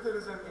 if there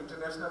is an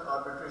international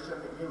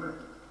arbitration agreement,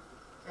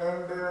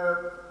 and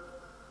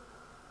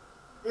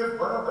if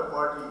one of the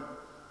party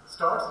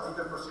starts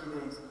legal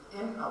proceedings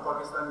in a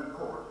Pakistani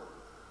court,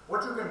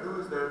 what you can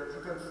do is that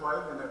you can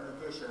file an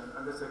application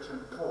under section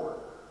 4,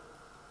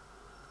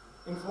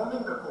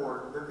 informing the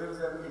court that there is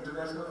an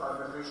international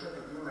arbitration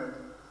agreement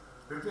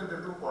between the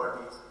two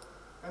parties,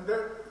 and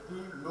that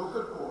the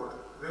local court,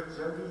 which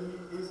generally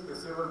is a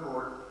civil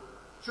court,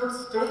 should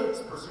stay its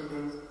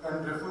proceedings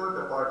and refer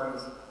the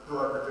parties to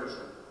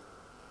arbitration.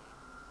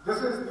 This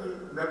is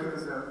the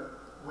mechanism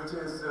which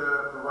is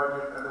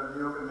provided under the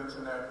New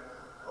Convention Act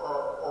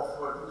of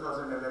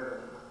 2011.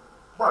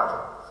 But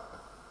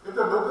if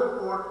the local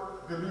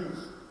court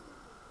believes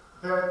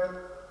that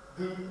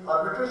the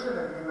arbitration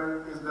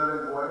agreement is null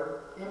and void,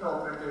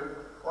 inoperative,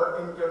 or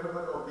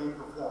incapable of being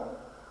performed,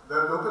 the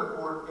local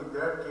court in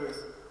that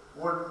case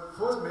would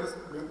first make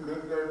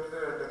that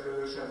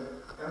declaration,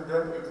 and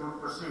then it would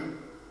proceed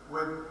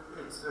with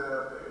its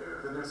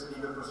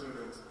legal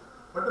proceedings.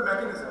 But the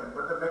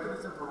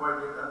mechanism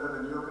provided under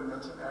the New York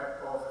Convention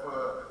Act of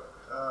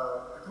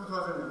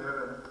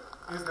 2011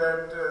 is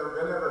that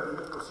whenever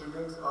legal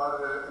proceedings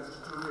are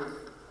instituted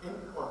in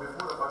or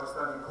before a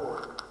Pakistani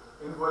court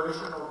in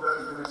violation of the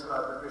International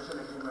Arbitration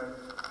Agreement,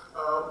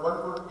 one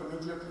could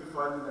immediately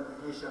file an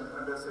application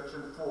under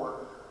Section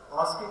 4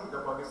 asking the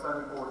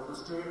Pakistani court to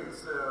stay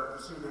its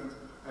proceedings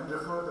and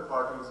refer the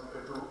parties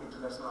to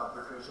international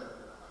arbitration.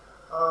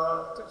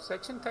 तो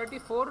section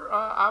 34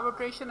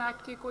 arbitration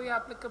act की कोई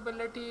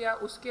applicability या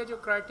उसके जो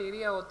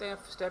criteria होते हैं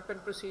step in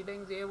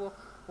proceedings ये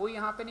वो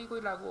यहाँ पे नहीं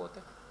कोई लागू होते?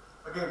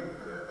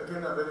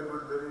 Again a very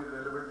good, very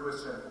relevant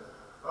question.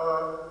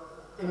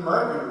 In my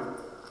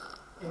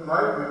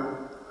view,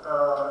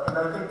 and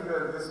I think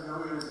this view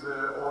is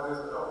always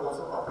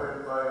also upheld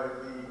by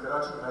the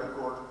Karachi High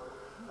Court.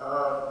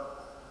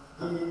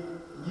 The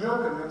New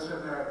York Convention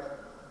Act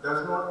does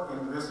not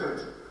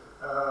envisage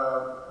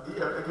the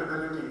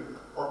applicability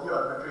of the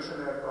Arbitration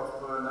Act of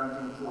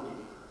 1940.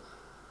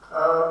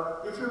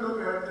 If you look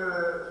at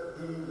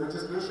the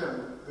legislation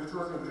which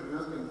was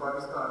introduced in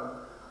Pakistan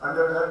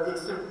under the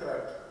Exit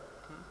Act,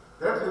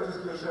 that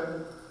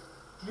legislation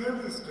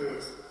clearly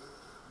states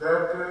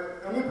that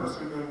any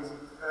proceedings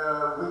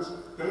which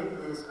take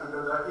place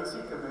under the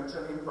Exit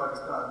Convention in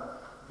Pakistan,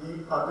 the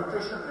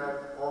Arbitration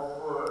Act of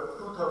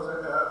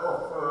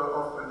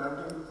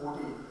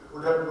 1940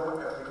 would have no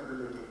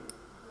applicability.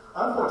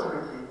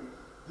 Unfortunately,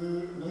 the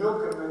New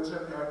York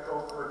Convention Act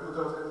of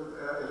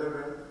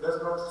 2011 does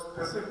not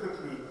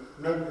specifically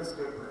make this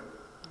statement.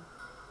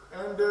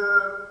 And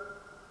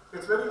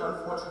it's very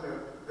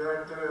unfortunate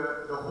that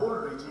the whole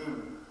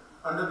regime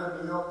under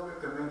the New York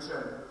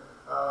Convention,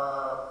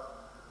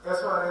 as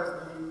far as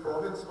the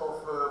province of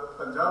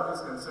Punjab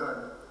is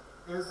concerned,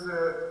 is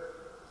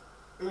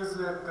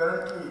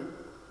currently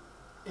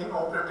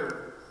inoperative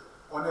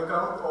on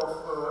account of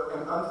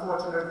an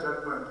unfortunate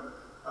judgment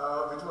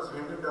which was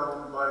handed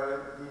down by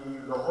the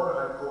Lahore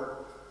High Court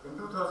in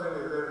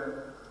 2011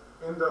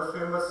 in the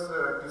famous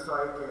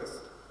Tisai case.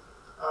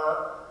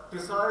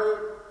 Tisai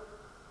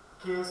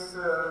case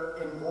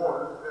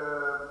involved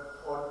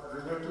or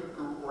related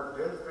to or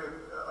dealt with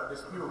a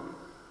dispute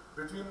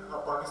between a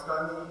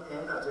Pakistani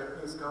and a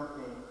Japanese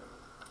company.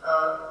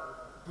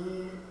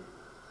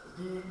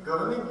 The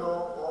governing law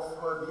of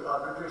the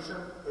arbitration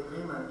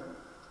agreement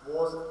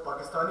was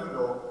Pakistani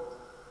law.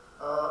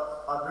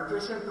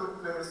 Arbitration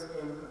took place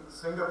in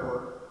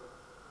Singapore,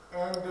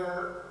 and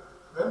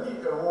when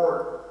the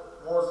award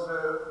was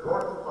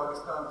brought to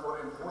Pakistan for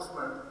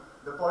enforcement,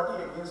 the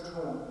party against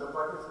whom, the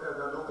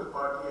local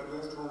party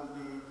against whom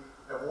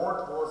the award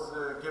was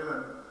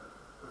given,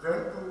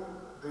 went to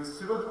the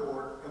civil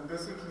court and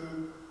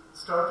basically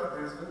started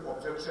raising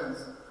objections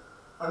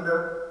under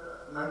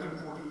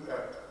 1940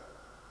 Act.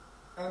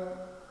 And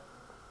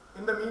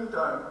in the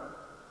meantime,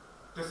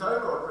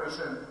 Tisai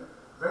Corporation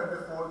went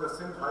before the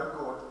Sindh High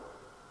Court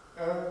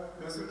and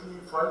basically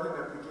filed an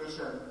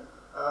application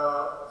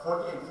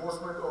for the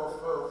enforcement of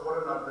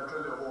foreign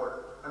arbitral award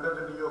under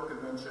the New York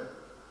Convention.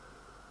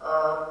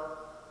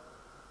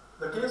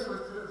 The case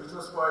which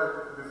was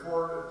filed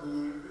before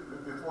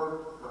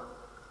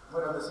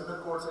one of the civil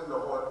courts in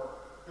Lahore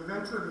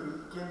eventually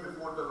came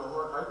before the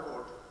Lahore High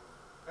Court,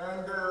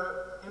 and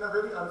in a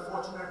very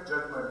unfortunate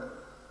judgment,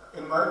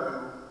 in my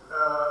view,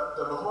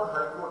 the Lahore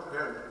High Court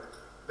held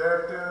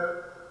that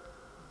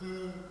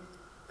the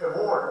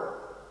award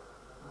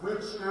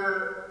which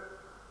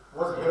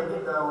was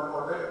handed down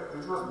or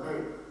which was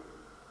made,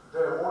 the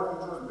award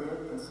which was made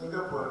in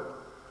Singapore,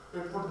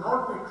 it would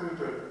not be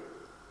treated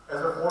as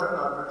a foreign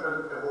arbitral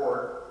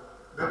award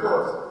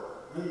because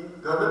the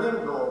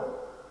governing law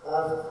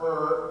of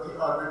the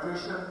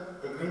arbitration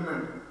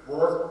agreement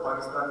was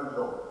Pakistani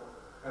law.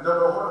 And the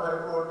Lahore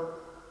High Court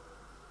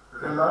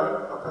relied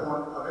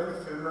upon a very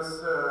famous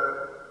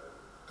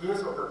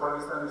case of the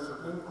Pakistani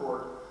Supreme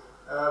Court,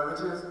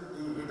 which is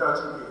the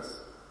Hitachi case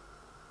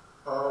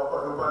or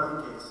Rupali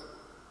case.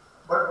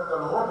 But the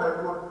Lahore High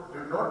Court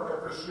did not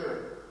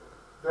appreciate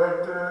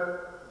that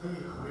the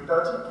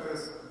Hitachi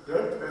case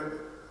dealt with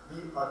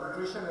the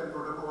Arbitration and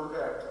Protocol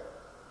Act.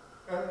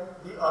 And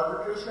the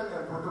Arbitration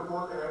and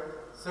Protocol Act,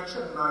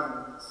 Section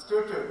 9,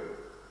 stated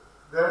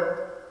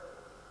that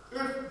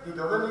if the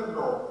governing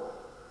law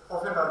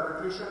of an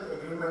arbitration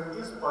agreement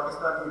is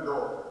Pakistani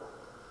law,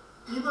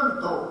 even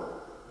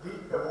though the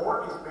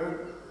award is made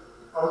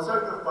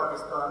outside of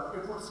Pakistan,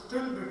 it would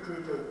still be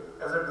treated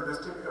as a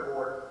domestic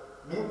award,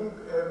 meaning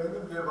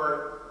thereby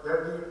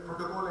that the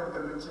Protocol and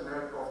Convention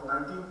Act of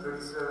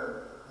 1937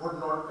 would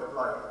not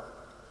apply.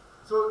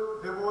 So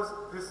there was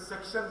this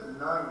Section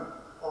 9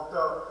 of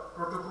the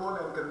Protocol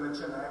and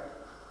Convention Act,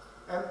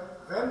 and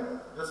when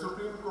the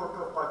Supreme Court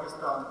of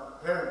Pakistan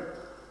held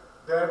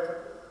that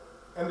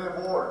an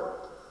award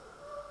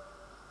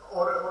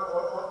or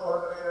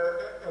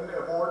an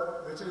award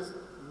which is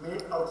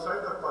made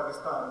outside of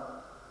Pakistan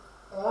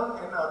on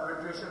an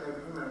arbitration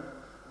agreement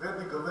where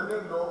the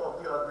governing law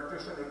of the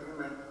arbitration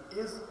agreement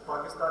is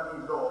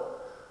Pakistani law,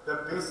 the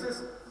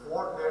basis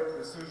for that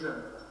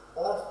decision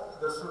of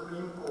the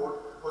Supreme Court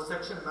was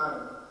Section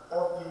 9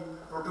 of the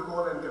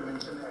Protocol and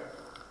Convention Act.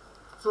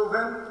 So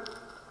when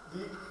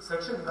the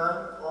Section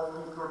 9 of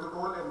the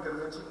Protocol and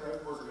Convention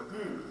Act was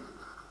repealed,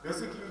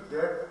 basically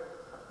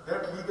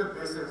that legal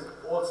basis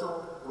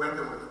also went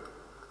away.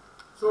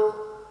 So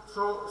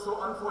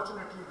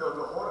unfortunately, the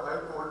Lahore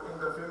High Court in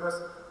the famous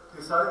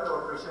Desai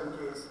Corporation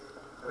case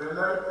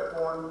relied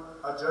upon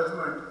a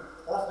judgment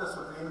of the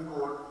Supreme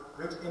Court,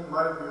 which in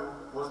my view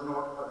was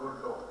not a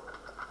good law.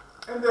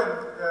 And then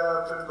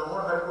the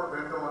Lahore High Court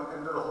went on,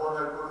 and the Lahore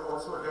High Court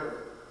also held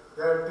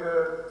that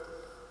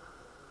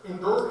in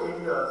those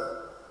areas,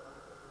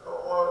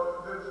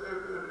 or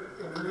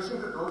in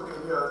relation to those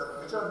areas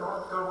which are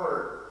not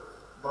covered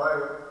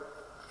by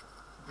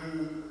the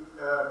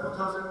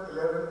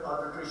 2011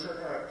 Arbitration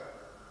Act,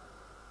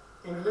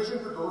 in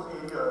relation to those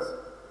areas,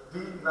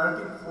 the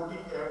 1940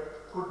 Act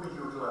could be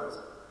utilized.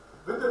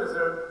 With the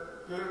result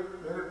कि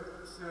मेरे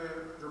से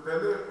जो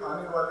पहले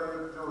आने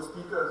वाले जो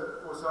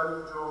speaker वो सारी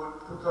जो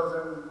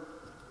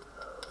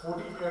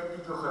 2040 एक्ट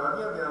की जो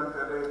खराबियां बयान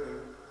कर रहे थे,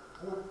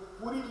 वो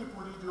पूरी की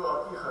पूरी जो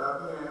आपकी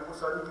खराबियां हैं वो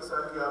सारी की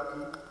सारी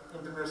आपकी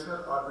इंटरनेशनल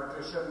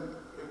आर्बिट्रेशन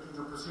की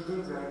जो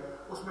प्रोसीडिंग्स हैं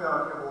उसमें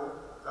आके वो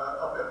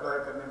अब अप्लाई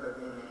करने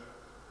लगे हैं।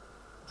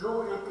 जो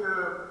एक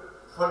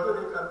फर्दर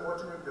एक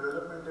अनफॉर्चुनेट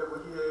डेवलपमेंट है वो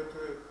ये है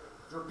कि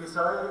जो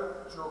टिसाई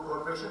जो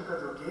कॉर्पोरेशन का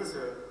जो केस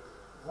है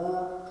वो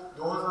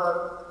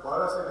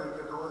 2012 से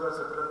लेकर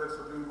 2017 तक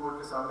सुप्रीम कोर्ट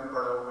के सामने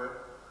पड़ा हुआ है।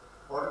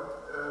 और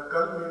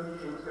कल मेरी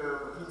एक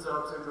वकील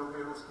साहब से जो कि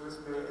उस केस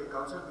में एक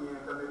काउंसिल दिए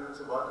हैं, कल मेरी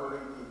उनसे बात हो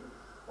रही थी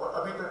और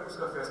अभी तक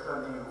उसका फैसला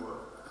नहीं हुआ।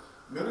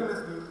 मेरे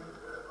नज़दीक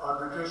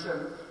आर्बिट्रेशन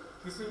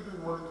किसी भी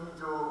मुल्क की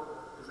जो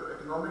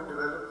इकोनॉमिक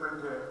डेवलपमेंट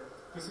है,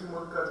 किसी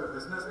मुल्क का जो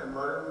बिजनेस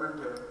एनवायरनमेंट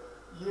है,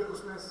 ये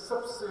उसमें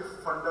सबसे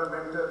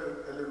फंडामेंटल एक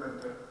एलिमेंट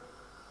है।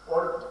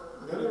 और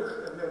मेरे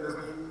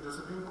नज़दीक जो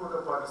सुप्रीम कोर्ट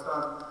ऑफ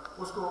पाकिस्तान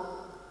उसको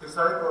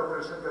टिसाई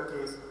कॉर्पोरेशन का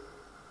case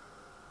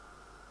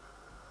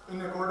in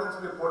accordance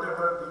with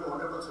whatever the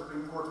honourable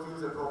supreme court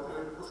feels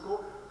appropriate उसको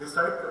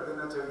डिसाइड कर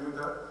देना चाहिए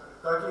था,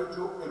 ताकि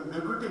जो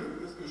एम्बिग्विटी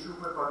इस इशू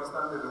पर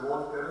पाकिस्तान में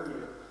रिवॉल्व कर रही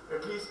है,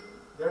 at least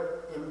that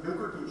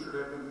ambiguity should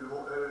have been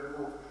removed.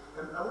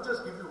 And I would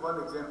just give you one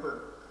example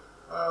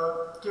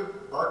कि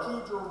बाकी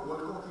जो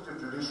मुल्कों की जो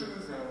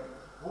जुडिशरीज हैं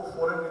वो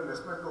फॉरेन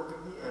इन्वेस्टमेंट को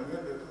कितनी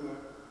अहमियत देती हैं।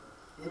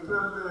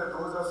 अप्रैल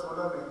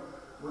 2016 में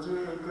मुझे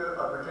एक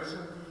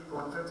आर्बिट्रेशन की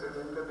कॉन्फ्रेंस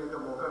अटेंड करने का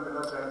मौका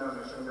मिला चाइना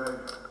में, शंघाई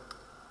में।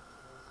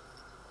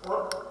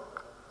 और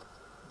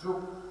जो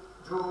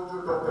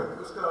टॉपिक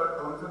उसका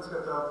कॉन्फ्रेंस का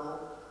था वो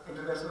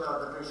इंटरनेशनल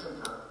आर्बिट्रेशन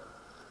था।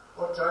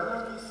 और चाइना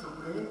की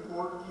सुप्रीम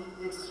कोर्ट की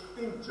एक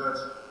सिटिंग जज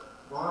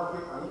वहाँ पे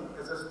I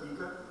as a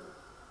speaker,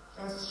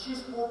 and she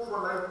spoke for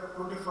like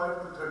 25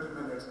 to 30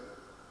 minutes.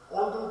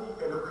 Although the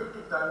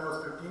allocated time was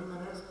 15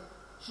 minutes,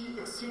 she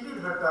exceeded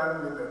her time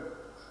limit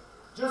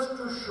just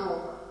to show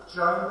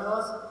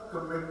China's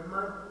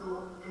commitment to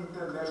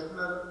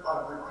international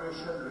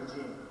arbitration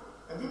regime.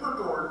 And we were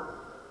told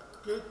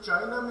कि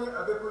China में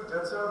अगर कोई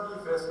जज साहब ये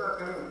फैसला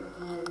करें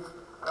कि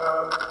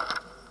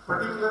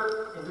particular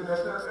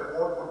international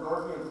award would not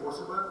be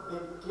enforceable,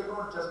 they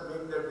cannot just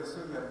make that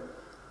decision.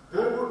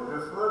 They would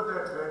refer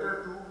that matter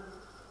to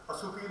a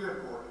superior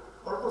court,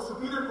 और वो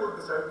superior court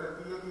decide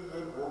करती है कि ये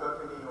होगा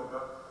कि नहीं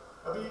होगा।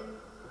 अभी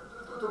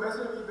तो मैं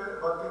सिर्फ ये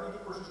बात कहने की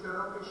कोशिश कर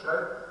रहा हूँ कि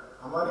शायद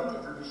हमारी जो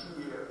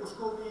जुडिशरी है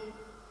उसको भी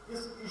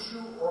इस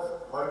इशू ऑफ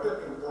वाइटल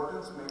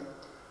इंपॉर्टेंस में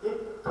एक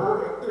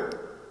प्रोएक्टिव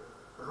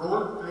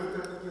रोल प्ले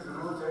करने की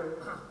जरूरत है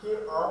कि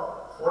आप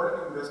फॉरेन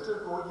इन्वेस्टर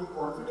को ये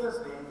कॉन्फिडेंस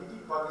दें कि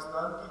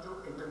पाकिस्तान की जो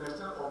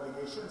इंटरनेशनल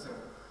ऑब्लिगेशंस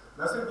हैं,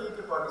 न सिर्फ ये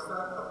कि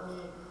पाकिस्तान अपनी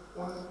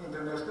उन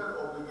इंटरनेशनल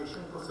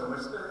ऑब्लिगेशन को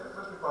समझता है,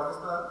 बल्कि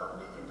पाकिस्तान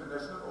अपनी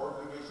इंटरनेशनल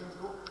ऑब्लिगेशंस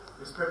को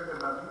रिस्पेक्ट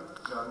करना भी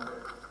जानता है।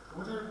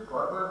 मुझे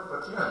बार बार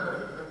पर्चियाँ आ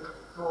रही है,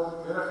 तो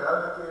मेरा ख्याल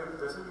है कि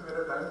वैसे भी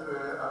मेरा टाइम जो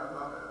है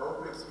about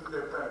to exceed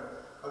that time,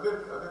 अगर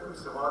कोई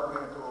सवाल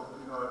हैं तो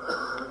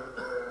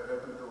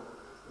happy to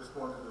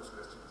respond to those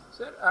questions.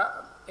 Sir,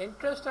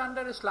 interest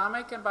under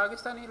Islamic and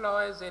Pakistani law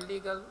is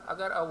illegal.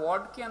 अगर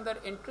award के अंदर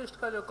interest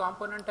का जो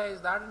component है,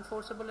 is that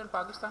enforceable in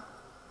Pakistan?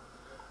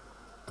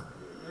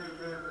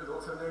 ये लोग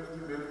समझेंगे कि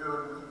मेरी और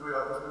उनकी कोई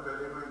आपस में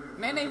पहले कोई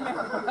नहीं मैं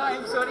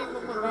I'm sorry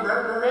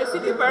मैं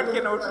इसीलिए बैठ के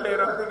notes ले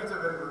रहा हूँ। I think it's a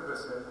very good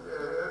question.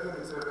 Again,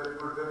 it's a very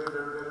good, very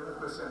relevant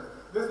question.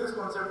 There's this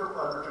concept of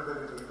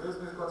arbitrability. There's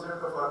this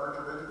concept of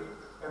arbitrability,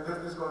 and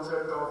there's this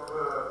concept of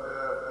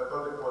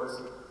public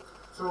policy.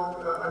 So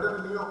under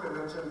the New York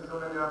Convention, जो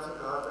मैंने आपसे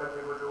कहा था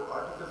कि वो जो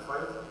Article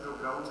 5 की जो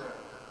grounds हैं,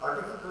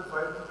 Article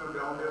 5 की जो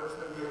ground है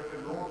उसमें ये है कि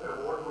no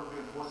award would be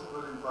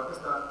enforceable in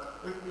Pakistan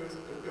if it's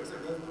against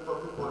the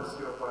public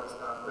policy of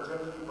Pakistan, or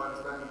generally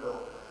Pakistani law.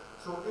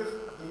 So if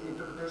the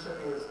interpretation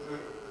is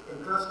that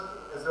interest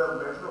as a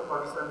matter of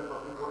Pakistani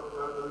public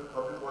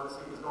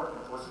policy is not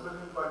enforceable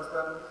in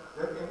Pakistan,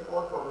 then in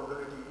all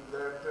probability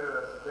that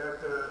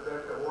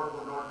award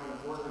would not be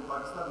enforced in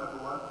Pakistan,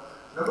 number one.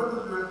 Number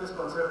two, you have this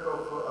concept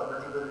of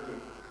arbitrability.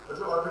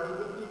 जो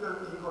arbitrability का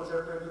ये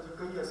concept है कि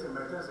कई ऐसे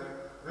matters हैं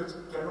which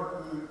cannot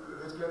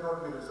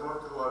be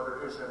resolved through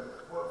arbitration.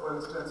 For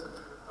instance,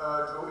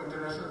 जो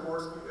international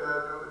courts की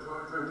जो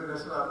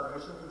इंटरनेशनल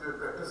आर्बिट्रेशन की जो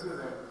प्रैक्टिसेस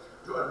हैं,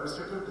 जो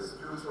एडमिनिस्ट्रेटिव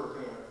डिस्प्यूट्स होते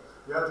हैं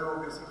या जो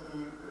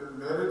बेसिकली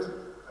मैरिज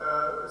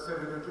से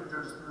रिलेटेड जो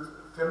डिस्प्यूट्स,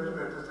 फैमिली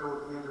मैटर्स जो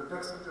होती हैं, जो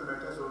टैक्स की जो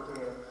मैटर्स होते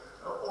हैं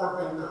और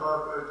बेइंतहा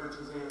जो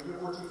चीज़ें हैं, ये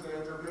वो चीज़ें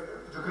हैं जो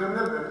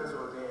क्रिमिनल मैटर्स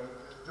होते हैं,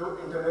 जो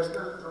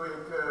इंटरनेशनल जो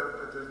एक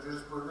जो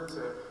जूरिस्प्रूडेंस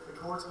है, इट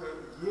होल्ड्स के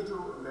ये जो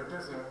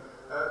मैटर्स हैं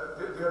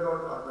they are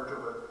not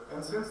arbitrable,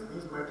 and since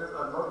these matters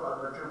are not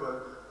arbitrable,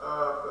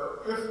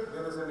 if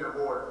there is an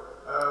award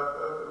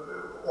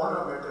on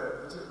a matter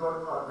which is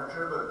not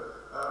arbitrable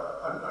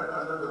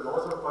under the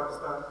laws of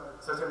Pakistan,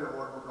 such an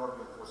award would not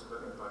be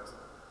enforceable in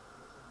Pakistan.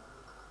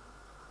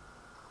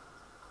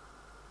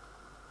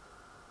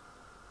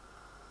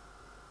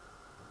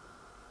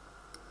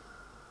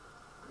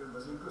 अगर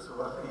मज़ीद कोई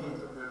सवाल नहीं है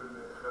तो फिर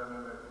मेरे ख्याल में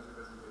मैं अपनी जो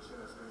प्रेजेंटेशन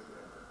है उसको ही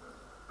करता हूँ.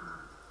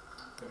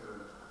 Thank you very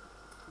much.